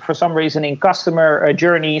for some reason in customer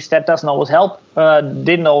journeys, that doesn't always help.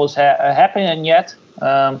 Didn't always happen yet.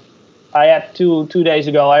 I had two days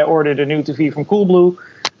ago, I ordered a new TV from Coolblue,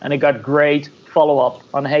 and I got great follow-up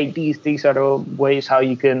on, hey, these are the ways how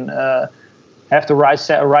you can have the right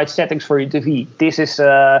settings for your TV. This is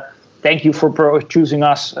thank you for choosing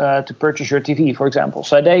us to purchase your TV, for example.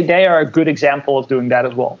 So they are a good example of doing that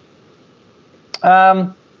as well.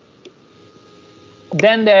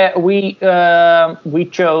 Then we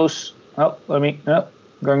chose. Going the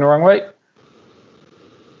wrong way.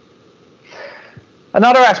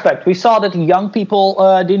 Another aspect, we saw that young people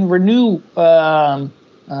didn't renew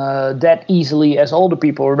that easily as older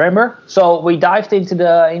people, remember? So we dived into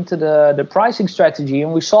the pricing strategy,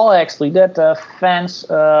 and we saw actually that fans,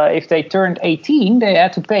 if they turned 18, they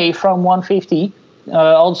had to pay from 150.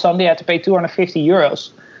 All of a sudden, they had to pay 250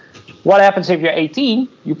 euros. What happens if you're 18?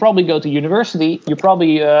 You probably go to university. You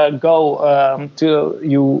probably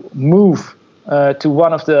move to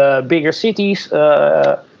one of the bigger cities.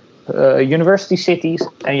 University cities,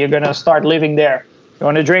 and you're gonna start living there. You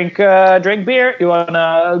want to drink beer, you want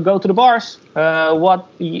to go to the bars.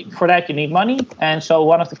 For that you need money, and so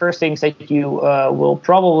one of the first things that you will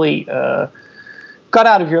probably cut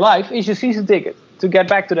out of your life is your season ticket. To get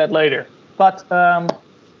back to that later, but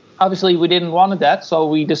obviously we didn't want that, so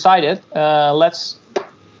we decided let's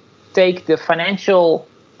take the financial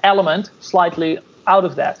element slightly out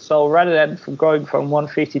of that. So rather than going from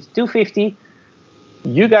 150 to 250.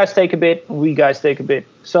 You guys take a bit, we guys take a bit.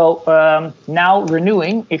 So now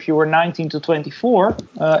renewing, if you were 19 to 24,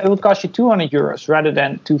 it would cost you 200 euros rather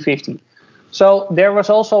than 250. So there was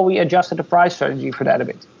also, we adjusted the price strategy for that a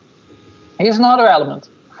bit. Here's another element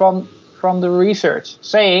from the research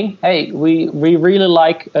saying, hey, we really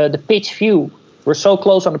like the pitch view. We're so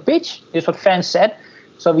close on the pitch, is what fans said.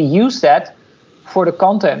 So we used that for the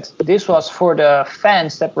content. This was for the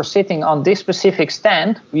fans that were sitting on this specific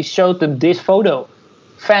stand. We showed them this photo.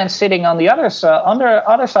 Fans sitting on the other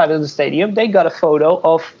side of the stadium, they got a photo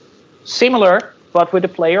of similar, but with the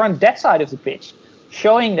player on that side of the pitch,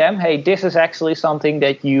 showing them, hey, this is actually something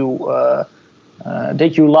that you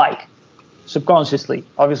like. subconsciously.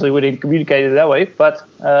 Obviously, we didn't communicate it that way, but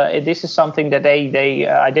this is something that they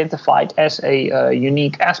identified as a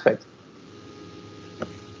unique aspect.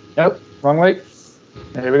 No, wrong way.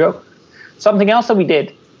 There we go. Something else that we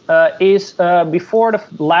did is before the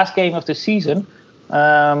last game of the season,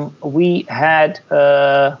 we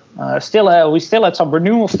still had some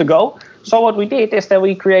renewals to go. So what we did is that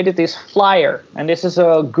we created this flyer, and this is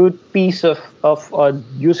a good piece of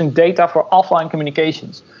using data for offline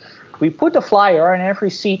communications. We put the flyer on every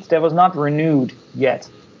seat that was not renewed yet.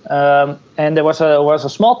 And there was a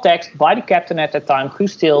small text by the captain at that time,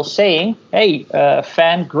 who's still saying, hey,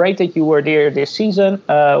 fan, great that you were there this season.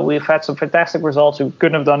 We've had some fantastic results. We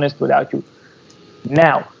couldn't have done this without you.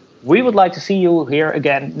 Now, we would like to see you here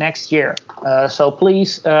again next year. So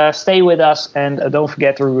please stay with us and don't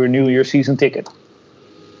forget to renew your season ticket.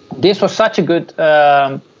 This was such a good,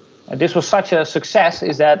 this was such a success,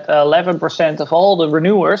 is that 11% of all the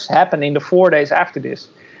renewers happened in the 4 days after this.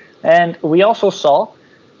 And we also saw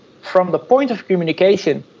from the point of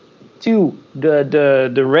communication to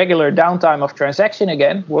the regular downtime of transaction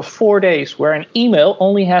again was 4 days, where an email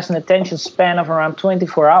only has an attention span of around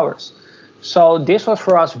 24 hours. So this was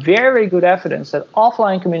for us very good evidence that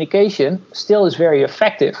offline communication still is very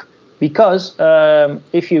effective, because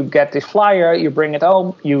if you get this flyer, you bring it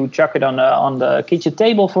home, you chuck it on the kitchen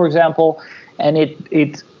table, for example, and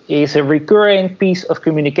it is a recurring piece of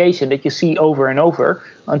communication that you see over and over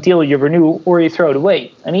until you renew or you throw it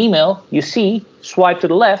away. An email, you see, swipe to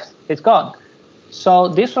the left, it's gone. So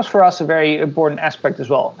this was for us a very important aspect as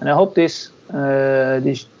well. And I hope this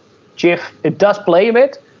GIF, it does play a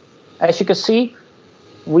bit. As you can see,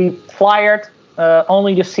 we flyered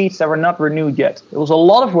only the seats that were not renewed yet. It was a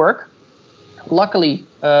lot of work. Luckily,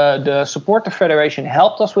 the supporter federation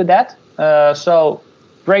helped us with that. So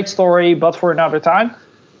great story, but for another time.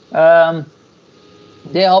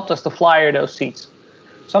 They helped us to flyer those seats.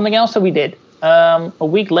 Something else that we did, a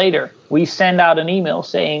week later, we sent out an email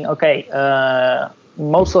saying, okay,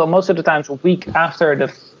 most of the times a week after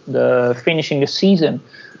the finishing the season,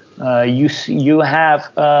 you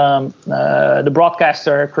have the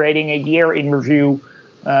broadcaster creating a year in review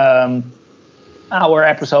our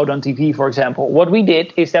episode on TV, for example. What we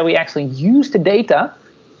did is that we actually used the data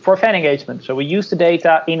for fan engagement. So we used the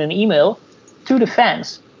data in an email to the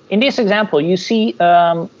fans. In this example, you see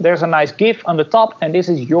there's a nice GIF on the top, and this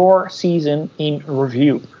is your season in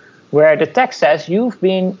review, where the text says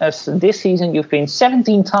this season you've been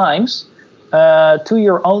 17 times to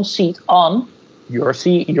your own seat on your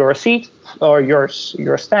seat or your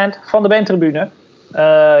stand from the bandtribune.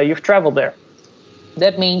 You've traveled there.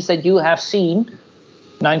 That means that you have seen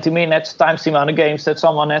 90 minutes times the amount of games that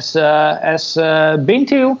someone has been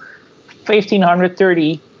to,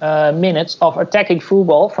 1,530 minutes of attacking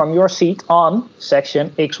football from your seat on section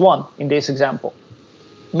X1 in this example.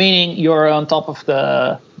 Meaning you're on top of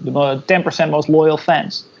the 10% most loyal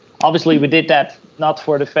fans. Obviously, we did that not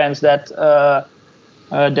for the fans that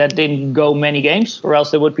didn't go many games, or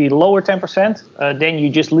else they would be lower 10%. Then you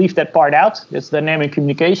just leave that part out. It's dynamic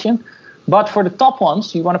communication. But for the top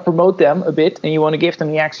ones, you want to promote them a bit and you want to give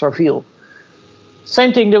them the extra feel.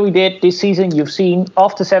 Same thing that we did this season. You've seen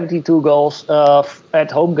of the 72 goals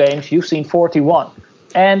at home games, you've seen 41.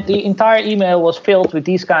 And the entire email was filled with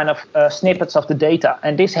these kind of snippets of the data.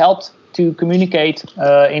 And this helped to communicate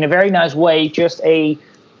in a very nice way, just a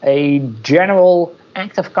general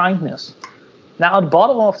act of kindness. Now, at the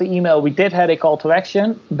bottom of the email, we did have a call to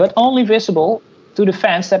action, but only visible to the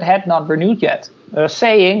fans that had not renewed yet,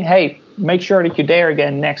 saying, hey, make sure that you're there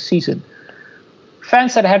again next season.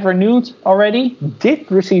 Fans that had renewed already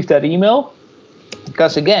did receive that email,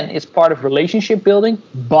 because again, it's part of relationship building,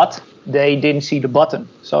 but they didn't see the button.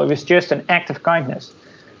 So it was just an act of kindness.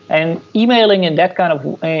 And emailing in that kind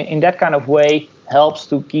of way helps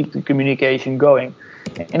to keep the communication going.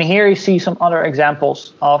 And here you see some other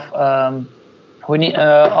examples of the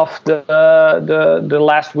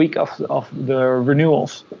last week of the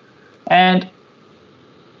renewals. And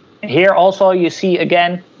here also you see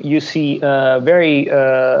very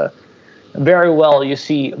well, you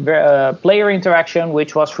see player interaction,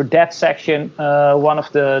 which was for that section one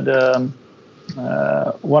of the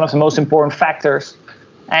most important factors.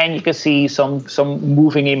 And you can see some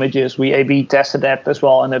moving images. We A/B tested that as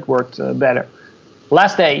well, and it worked better.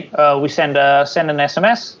 Last day, we send an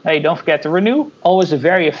SMS. Hey, don't forget to renew. Always a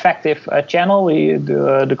very effective channel.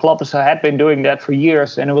 The club had been doing that for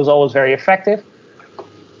years, and it was always very effective.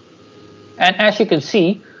 And as you can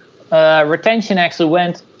see, retention actually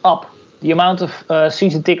went up. The amount of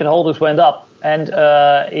season ticket holders went up. And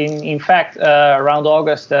in fact, around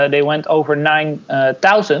August, they went over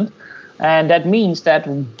 9,000. And that means that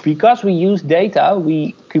because we use data,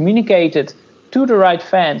 we communicated to the right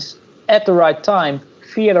fans at the right time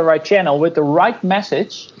via the right channel with the right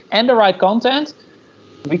message and the right content.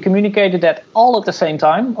 We communicated that all at the same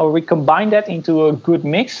time, or we combined that into a good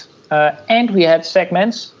mix. And we had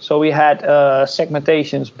segments, so we had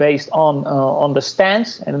segmentations based on the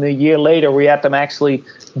stance, and a year later we had them actually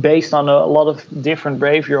based on a lot of different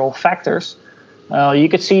behavioral factors. You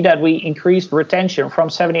could see that we increased retention from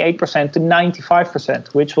 78% to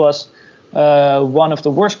 95%, which was one of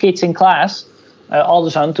the worst kids in class, all of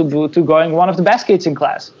a sudden to going one of the best kids in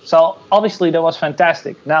class. So obviously that was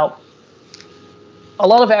fantastic. Now, a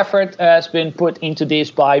lot of effort has been put into this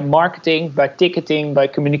by marketing, by ticketing, by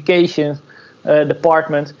communication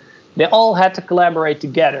department. They all had to collaborate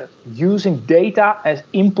together, using data as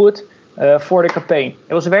input for the campaign.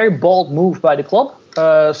 It was a very bold move by the club.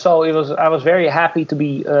 So I was very happy to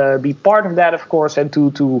be part of that, of course, and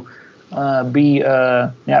to be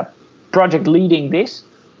project leading this.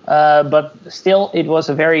 But still, it was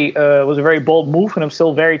a very bold move, and I'm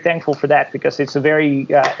still very thankful for that, because it's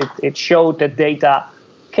it showed that data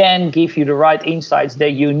can give you the right insights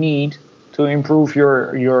that you need to improve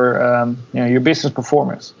your business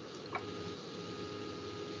performance.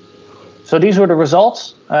 So these were the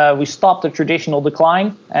results. We stopped the traditional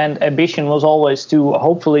decline, and ambition was always to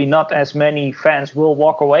hopefully not as many fans will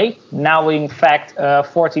walk away. Now, in fact,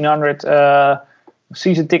 1,400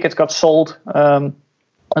 season tickets got sold.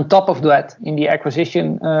 On top of that, in the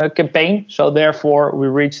acquisition campaign, so therefore we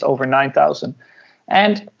reached over 9,000.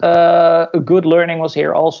 And a good learning was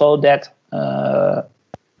here also that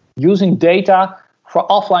using data for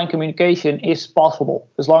offline communication is possible,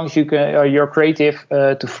 as long as you're creative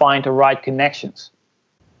to find the right connections.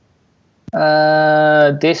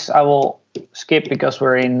 This I will skip because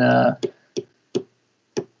we're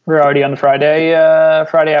already on the Friday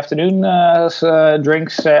afternoon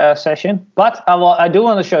drinks session. But I do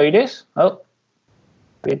want to show you this. Oh,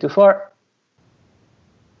 a bit too far.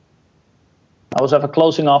 I also have a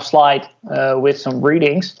closing off slide with some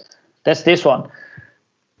readings. That's this one.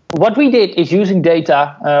 What we did is using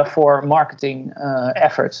data for marketing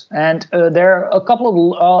efforts, and there are a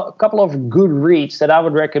couple of good reads that I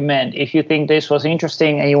would recommend if you think this was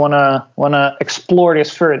interesting and you wanna explore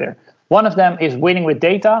this further. One of them is Winning with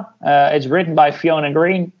Data. It's written by Fiona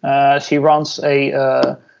Green. She runs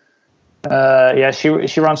a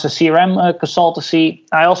she runs a CRM consultancy.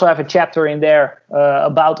 I also have a chapter in there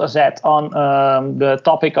about Azet on the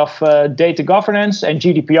topic of data governance and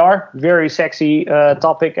GDPR. Very sexy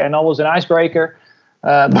topic and always an icebreaker.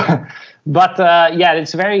 But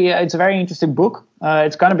it's a very interesting book.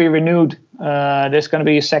 It's going to be renewed. There's going to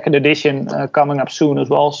be a second edition coming up soon as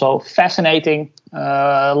well. So fascinating.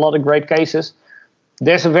 A lot of great cases.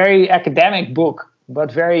 There's a very academic book,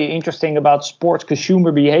 but very interesting about sports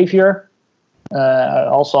consumer behavior.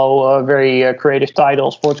 Also a very creative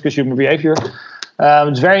title, Sports Consumer Behavior.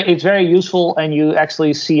 It's very useful, and you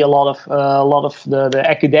actually see a lot of the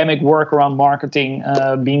academic work around marketing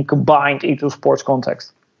being combined into sports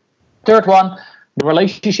context. Third one, the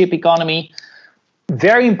relationship economy.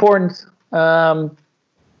 Very important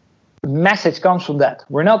message comes from that.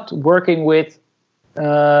 We're not working with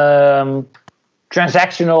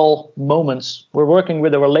transactional moments. We're working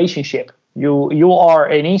with a relationship. You are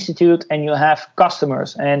an institute and you have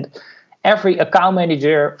customers, and every account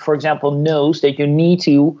manager, for example, knows that you need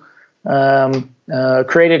to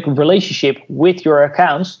create a relationship with your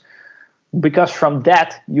accounts, because from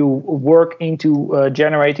that you work into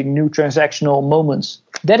generating new transactional moments.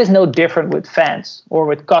 That is no different with fans or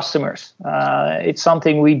with customers. It's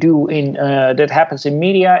something we do that happens in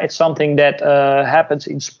media. It's something that happens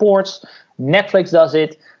in sports. Netflix does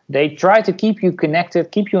it. They try to keep you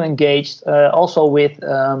connected, keep you engaged, also with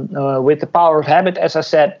the power of habit. As I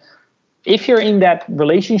said, if you're in that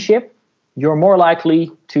relationship, you're more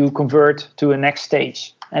likely to convert to a next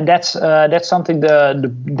stage. And that's something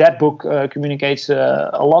that book communicates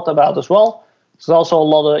a lot about as well. There's also a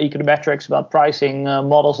lot of econometrics about pricing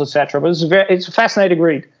models, etc. But it's a fascinating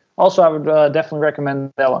read. Also, I would definitely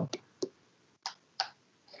recommend that one.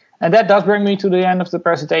 And that does bring me to the end of the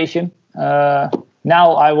presentation.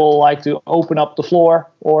 Now I will like to open up the floor,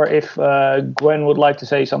 or if Gwen would like to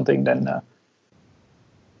say something, then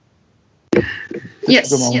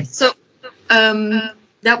yes. So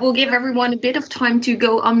that will give everyone a bit of time to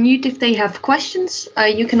go unmute if they have questions.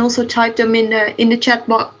 You can also type them in the chat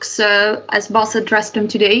box as Bas addressed them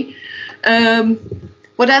today.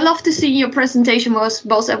 What I love to see in your presentation was,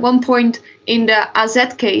 Bas, at one point in the AZ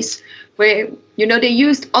case, where they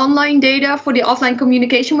used online data for the offline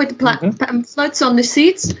communication with the pamphlets on the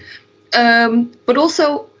seats, but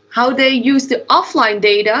also how they use the offline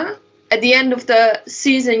data at the end of the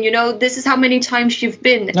season. This is how many times you've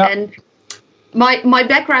been. Yeah. And my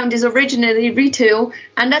background is originally retail,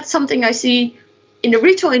 and that's something I see in the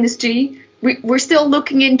retail industry. We're still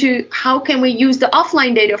looking into how can we use the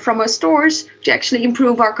offline data from our stores to actually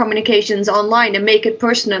improve our communications online and make it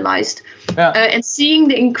personalized. And seeing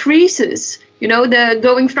the increases, the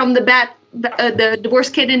going from the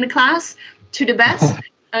worst kid in the class to the best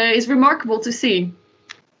is remarkable to see.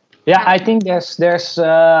 Yeah, I think there's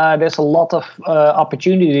a lot of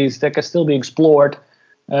opportunities that can still be explored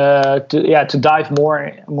to dive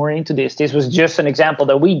more into this. This was just an example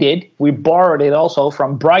that we did. We borrowed it also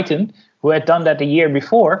from Brighton, who had done that the year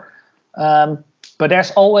before. But I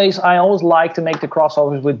always like to make the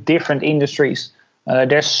crossovers with different industries.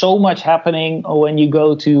 There's so much happening when you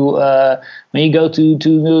go to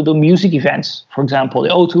the music events, for example. The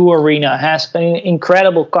O2 Arena has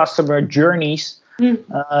incredible customer journeys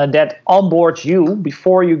that onboards you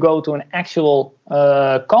before you go to an actual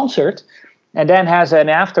concert, and then has an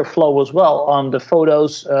afterflow as well on the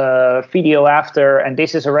photos, video after, and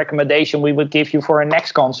this is a recommendation we would give you for a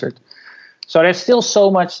next concert. So there's still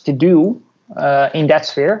so much to do in that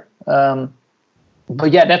sphere.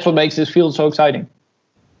 But yeah, that's what makes this field so exciting.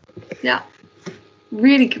 Yeah,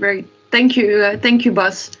 really great. Thank you,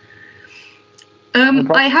 Bas.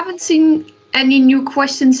 I haven't seen any new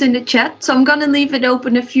questions in the chat, so I'm gonna leave it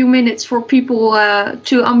open a few minutes for people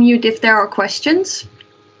to unmute if there are questions.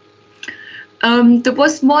 There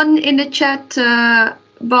was one in the chat,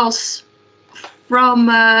 Bas, from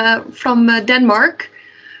Denmark.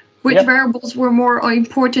 Which variables were more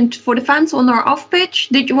important for the fans on or off pitch?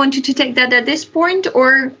 Did you want to take that at this point,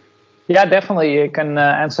 or? Yeah, definitely, you can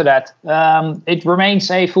answer that. It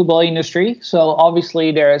remains a football industry, so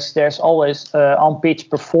obviously there's always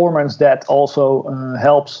on-pitch performance that also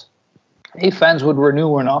helps if fans would renew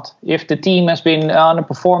or not. If the team has been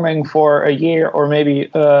underperforming for a year or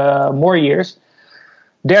maybe more years,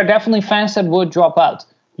 there are definitely fans that would drop out.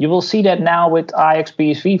 You will see that now with Ajax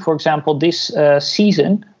PSV, for example, this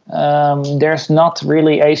season. There's not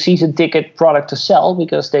really a season ticket product to sell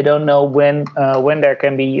because they don't know when there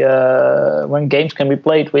can be when games can be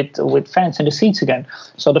played with fans in the seats again.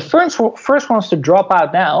 So the first ones to drop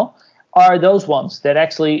out now are those ones that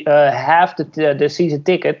actually have the season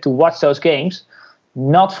ticket to watch those games,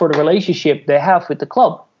 not for the relationship they have with the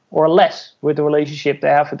club, or less with the relationship they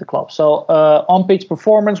have with the club. So on-pitch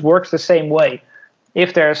performance works the same way.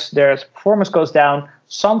 If there's performance goes down,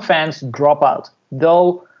 some fans drop out,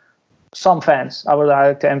 though. Some fans, I would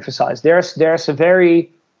like to emphasize, there are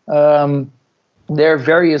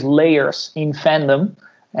various layers in fandom,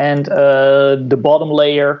 and the bottom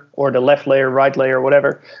layer or the left layer, right layer,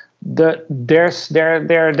 whatever. There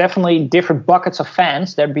are definitely different buckets of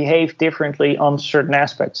fans that behave differently on certain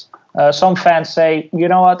aspects. Some fans say, you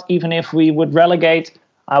know what, even if we would relegate,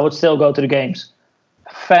 I would still go to the games.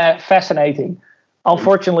 Fascinating.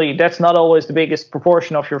 Unfortunately, that's not always the biggest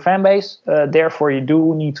proportion of your fan base. Therefore, you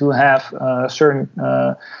do need to have certain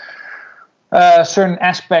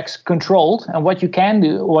aspects controlled. And what you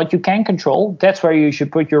can control, that's where you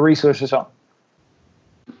should put your resources on.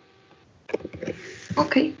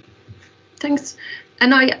 Okay, thanks.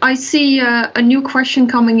 And I see a new question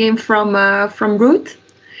coming in from Ruth.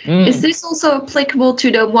 Is this also applicable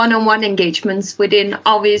to the one-on-one engagements within,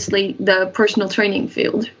 obviously, the personal training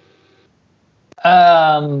field?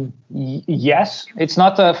 Yes, it's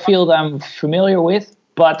not a field I'm familiar with,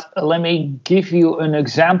 but let me give you an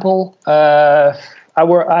example. I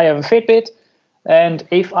have a Fitbit, and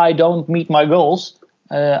if I don't meet my goals,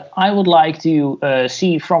 I would like to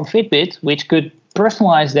see from Fitbit, which could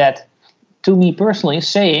personalize that to me personally,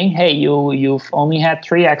 saying, hey, you've only had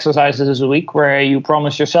 3 exercises a week where you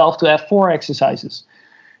promise yourself to have 4 exercises.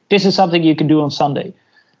 This is something you can do on Sunday.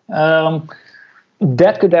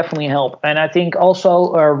 That could definitely help. And I think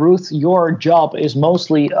also, Ruth, your job is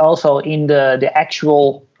mostly also in the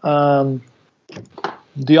actual, the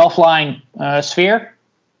offline sphere,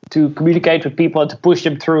 to communicate with people and to push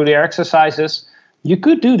them through their exercises. You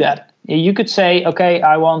could do that. You could say, okay,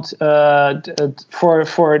 I want for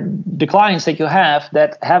the clients that you have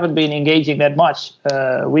that haven't been engaging that much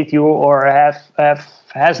with you, or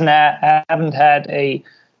haven't had a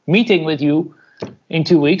meeting with you in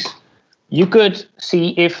 2 weeks. You could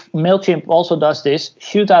see if MailChimp also does this,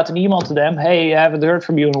 shoot out an email to them. Hey, I haven't heard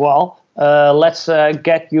from you in a while. Let's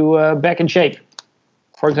get you back in shape,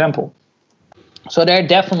 for example. So there are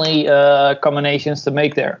definitely combinations to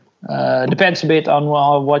make there. Depends a bit on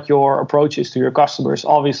what your approach is to your customers,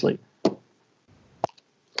 obviously.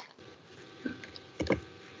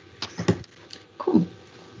 Cool.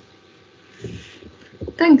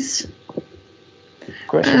 thanks.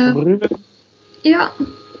 Question from Ruben. Yeah.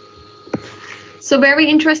 So very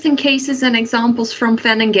interesting cases and examples from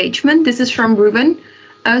fan engagement. This is from Ruben.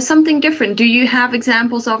 Something different. Do you have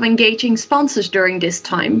examples of engaging sponsors during this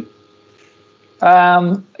time?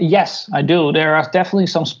 Yes, I do. There are definitely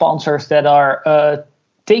some sponsors that are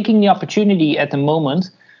taking the opportunity at the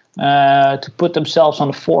moment to put themselves on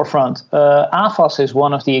the forefront. AFAS is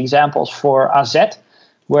one of the examples for AZ,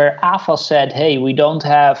 where AFAS said, hey, we don't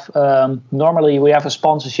have, normally we have a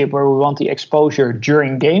sponsorship where we want the exposure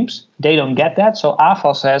during games. They don't get that. So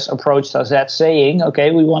AFAS has approached AZ saying,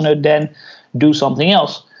 okay, we want to then do something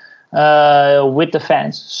else with the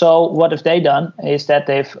fans. So what have they done is that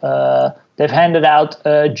they've handed out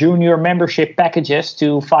junior membership packages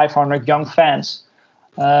to 500 young fans.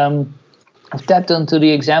 I've tapped into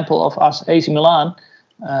the example of AC Milan,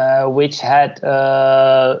 which had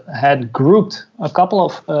grouped a couple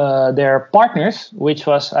of their partners, which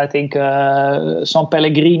was, I think, San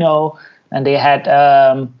Pellegrino, and they had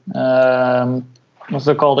what's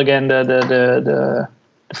it called again, the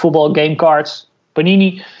football game cards,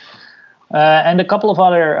 Panini, and a couple of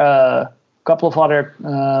other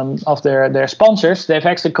of their sponsors. They've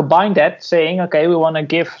actually combined that, saying, okay, we want to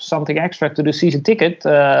give something extra to the season ticket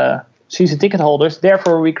holders.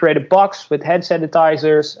 Therefore, we create a box with hand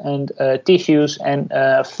sanitizers and tissues and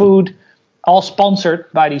food, all sponsored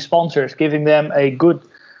by these sponsors, giving them a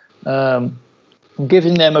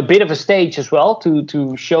bit of a stage as well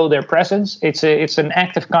to show their presence. It's an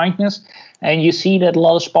act of kindness, and you see that a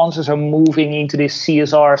lot of sponsors are moving into this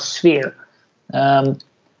CSR sphere.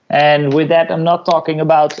 And with that, I'm not talking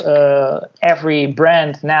about every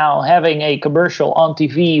brand now having a commercial on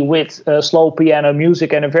TV with slow piano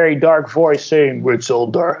music and a very dark voice saying, it's all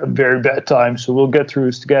dark, very bad times, so we'll get through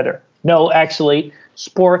this together. No, actually,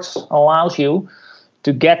 sports allows you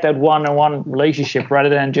to get that one-on-one relationship rather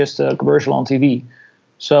than just a commercial on TV.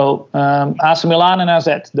 So AC Milan and AZ,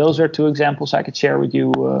 those are two examples I could share with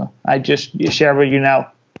you. I just share with you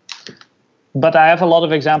now. But I have a lot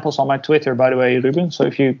of examples on my Twitter, by the way, Ruben. So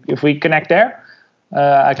if we connect there,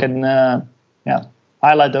 I can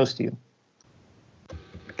highlight those to you.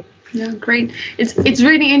 Yeah, great. It's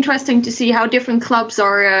really interesting to see how different clubs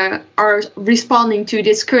are responding to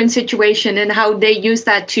this current situation and how they use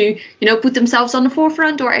that to put themselves on the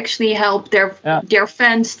forefront or actually help their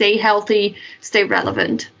fans stay healthy, stay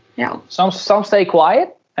relevant. Yeah. Some stay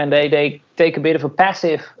quiet and they take a bit of a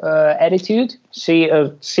passive attitude,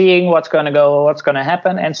 seeing what's going to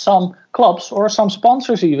happen, and some clubs or some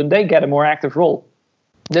sponsors even they get a more active role.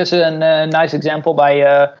 There's a nice example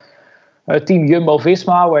by Team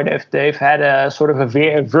Jumbo-Visma, where they've had a sort of a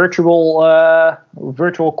virtual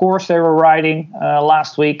course they were riding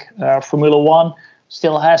last week. Formula One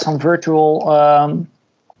still has some virtual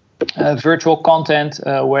content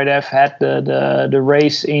where they've had the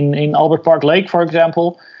race in Albert Park Lake, for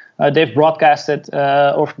example. They've broadcasted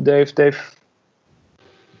or they've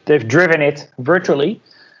driven it virtually,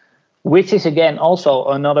 which is again also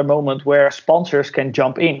another moment where sponsors can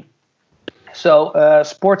jump in. So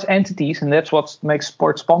sports entities, and that's what makes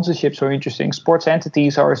sports sponsorship so interesting. Sports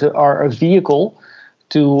entities are a vehicle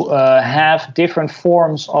to have different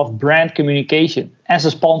forms of brand communication as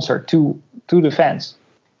a sponsor to the fans.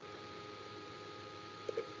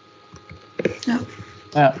 Yeah.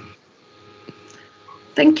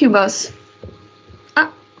 Thank you, Bas.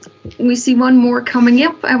 We see one more coming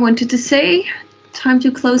up. I wanted to say, time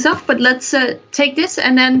to close off, but let's take this,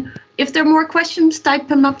 and then if there are more questions, type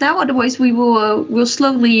them up now. Otherwise, we'll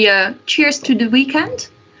slowly cheers to the weekend.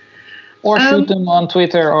 Or shoot them on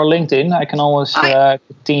Twitter or LinkedIn. I can always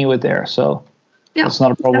continue it there, so that's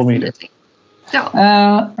not a problem definitely. Either.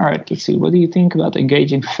 Yeah. All right, let's see. What do you think about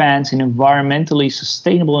engaging fans in environmentally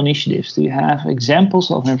sustainable initiatives? Do you have examples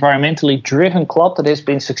of an environmentally driven club that has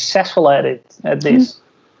been successful at this?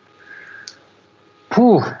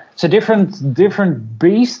 It's a different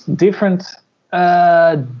beast, difficult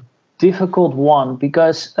one,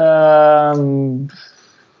 because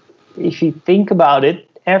if you think about it,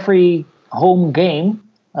 every home game,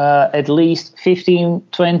 at least 15,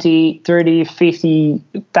 20, 30,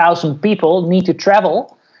 50,000 people need to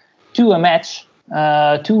travel to a match,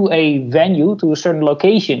 to a venue, to a certain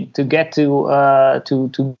location to get to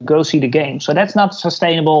go see the game. So that's not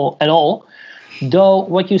sustainable at all. Though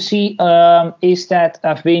what you see is that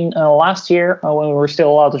I've been last year when we were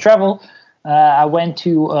still allowed to travel, I went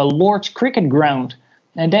to Lord's Cricket Ground,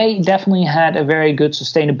 and they definitely had a very good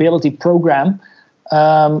sustainability program.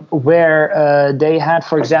 Where they had,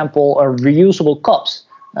 for example, reusable cups,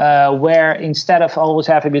 where instead of always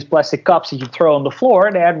having these plastic cups that you throw on the floor,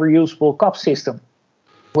 they had reusable cup system.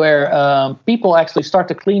 where people actually start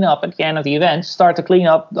to clean up at the end of the event, start to clean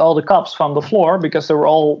up all the cups from the floor because they were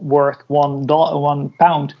all worth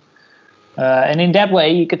 £1. And in that way,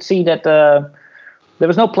 you could see that there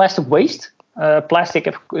was no plastic waste. Plastic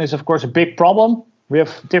is, of course, a big problem. We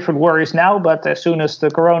have different worries now, but as soon as the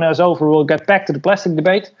corona is over, we'll get back to the plastic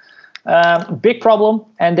debate. Big problem,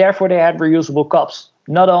 and therefore they had reusable cups.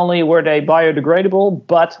 Not only were they biodegradable,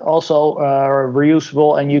 but also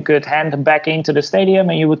reusable, and you could hand them back into the stadium,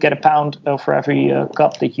 and you would get £1 for every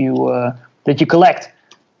cup that you collect.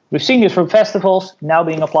 We've seen this from festivals, now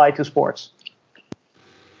being applied to sports.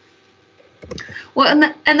 Well,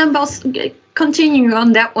 and then Bas, continuing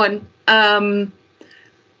on that one,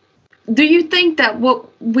 do you think that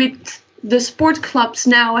with the sport clubs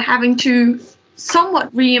now having to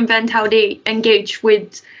somewhat reinvent how they engage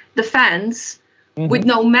with the fans, with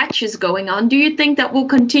no matches going on, do you think that will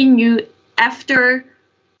continue after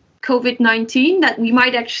COVID-19, that we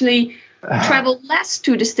might actually travel less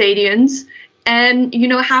to the stadiums and,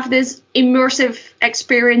 have this immersive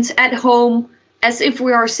experience at home as if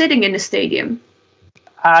we are sitting in the stadium?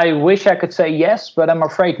 I wish I could say yes, but I'm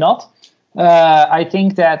afraid not. I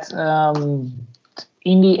think that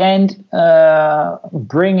in the end,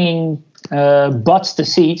 bringing butts to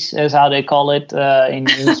seats, as how they call it in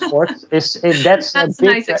sports, that's a big,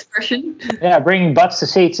 nice expression. Yeah, bringing butts to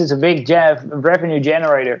seats is a big revenue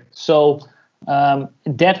generator. So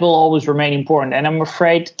that will always remain important, and I'm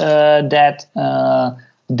afraid that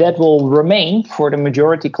will remain for the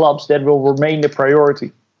majority clubs. That will remain the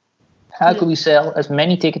priority. How can we sell as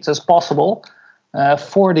many tickets as possible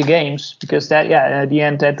for the games? Because that, at the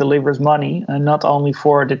end, that delivers money, not only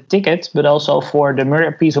for the tickets, but also for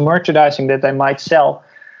the piece of merchandising that they might sell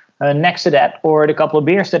next to that, or the couple of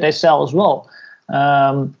beers that they sell as well.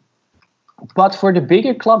 But for the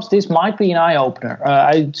bigger clubs, this might be an eye-opener.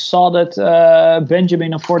 I saw that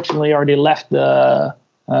Benjamin, unfortunately, already left the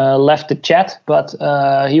chat, but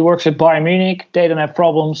he works at Bayern Munich. They don't have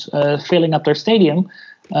problems filling up their stadium.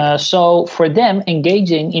 So for them,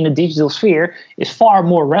 engaging in a digital sphere is far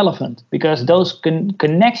more relevant, because those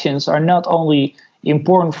connections are not only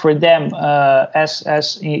important for them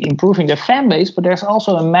as improving their fan base, but there's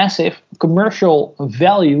also a massive commercial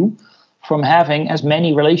value from having as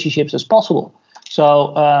many relationships as possible.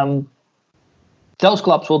 So those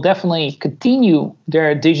clubs will definitely continue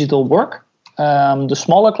their digital work. The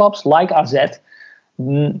smaller clubs like AZ,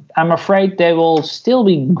 I'm afraid they will still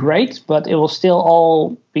be great, but it will still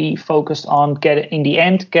all be focused on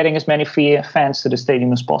getting as many fans to the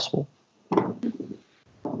stadium as possible.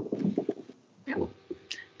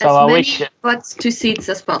 As many butts to seats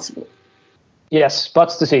as possible. Yes,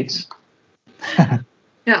 butts to seats.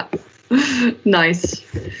 Yeah, nice.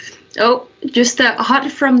 Oh, just hot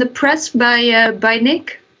from the press by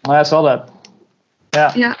Nick. I saw that.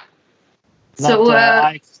 Yeah. Yeah.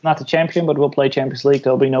 It's not the champion, but we'll play Champions League.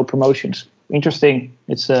 There'll be no promotions. Interesting.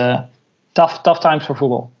 It's tough times for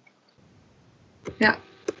football. Yeah.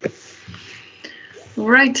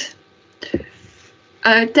 Right.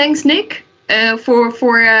 Thanks, Nick, for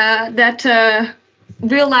that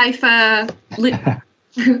real life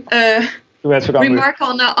remark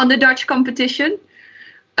on the Dutch competition.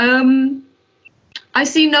 I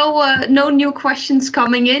see no new questions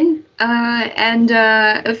coming in, and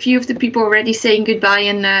a few of the people already saying goodbye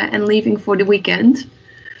and leaving for the weekend.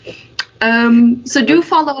 So do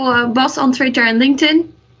follow Bas on Twitter and LinkedIn.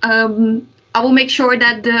 I will make sure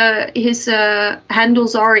that his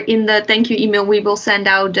handles are in the thank you email we will send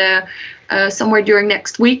out somewhere during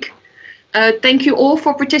next week. Thank you all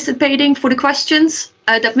for participating, for the questions.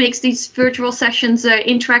 That makes these virtual sessions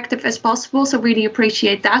interactive as possible, so really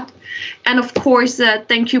appreciate that. And of course,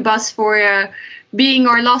 thank you, Bas, for being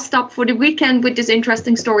our last stop for the weekend with this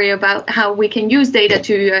interesting story about how we can use data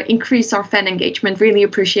to increase our fan engagement. Really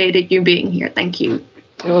appreciated you being here. Thank you.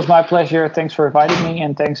 It was my pleasure. Thanks for inviting me,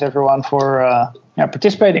 and thanks everyone for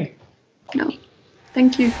participating. No,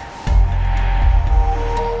 thank you.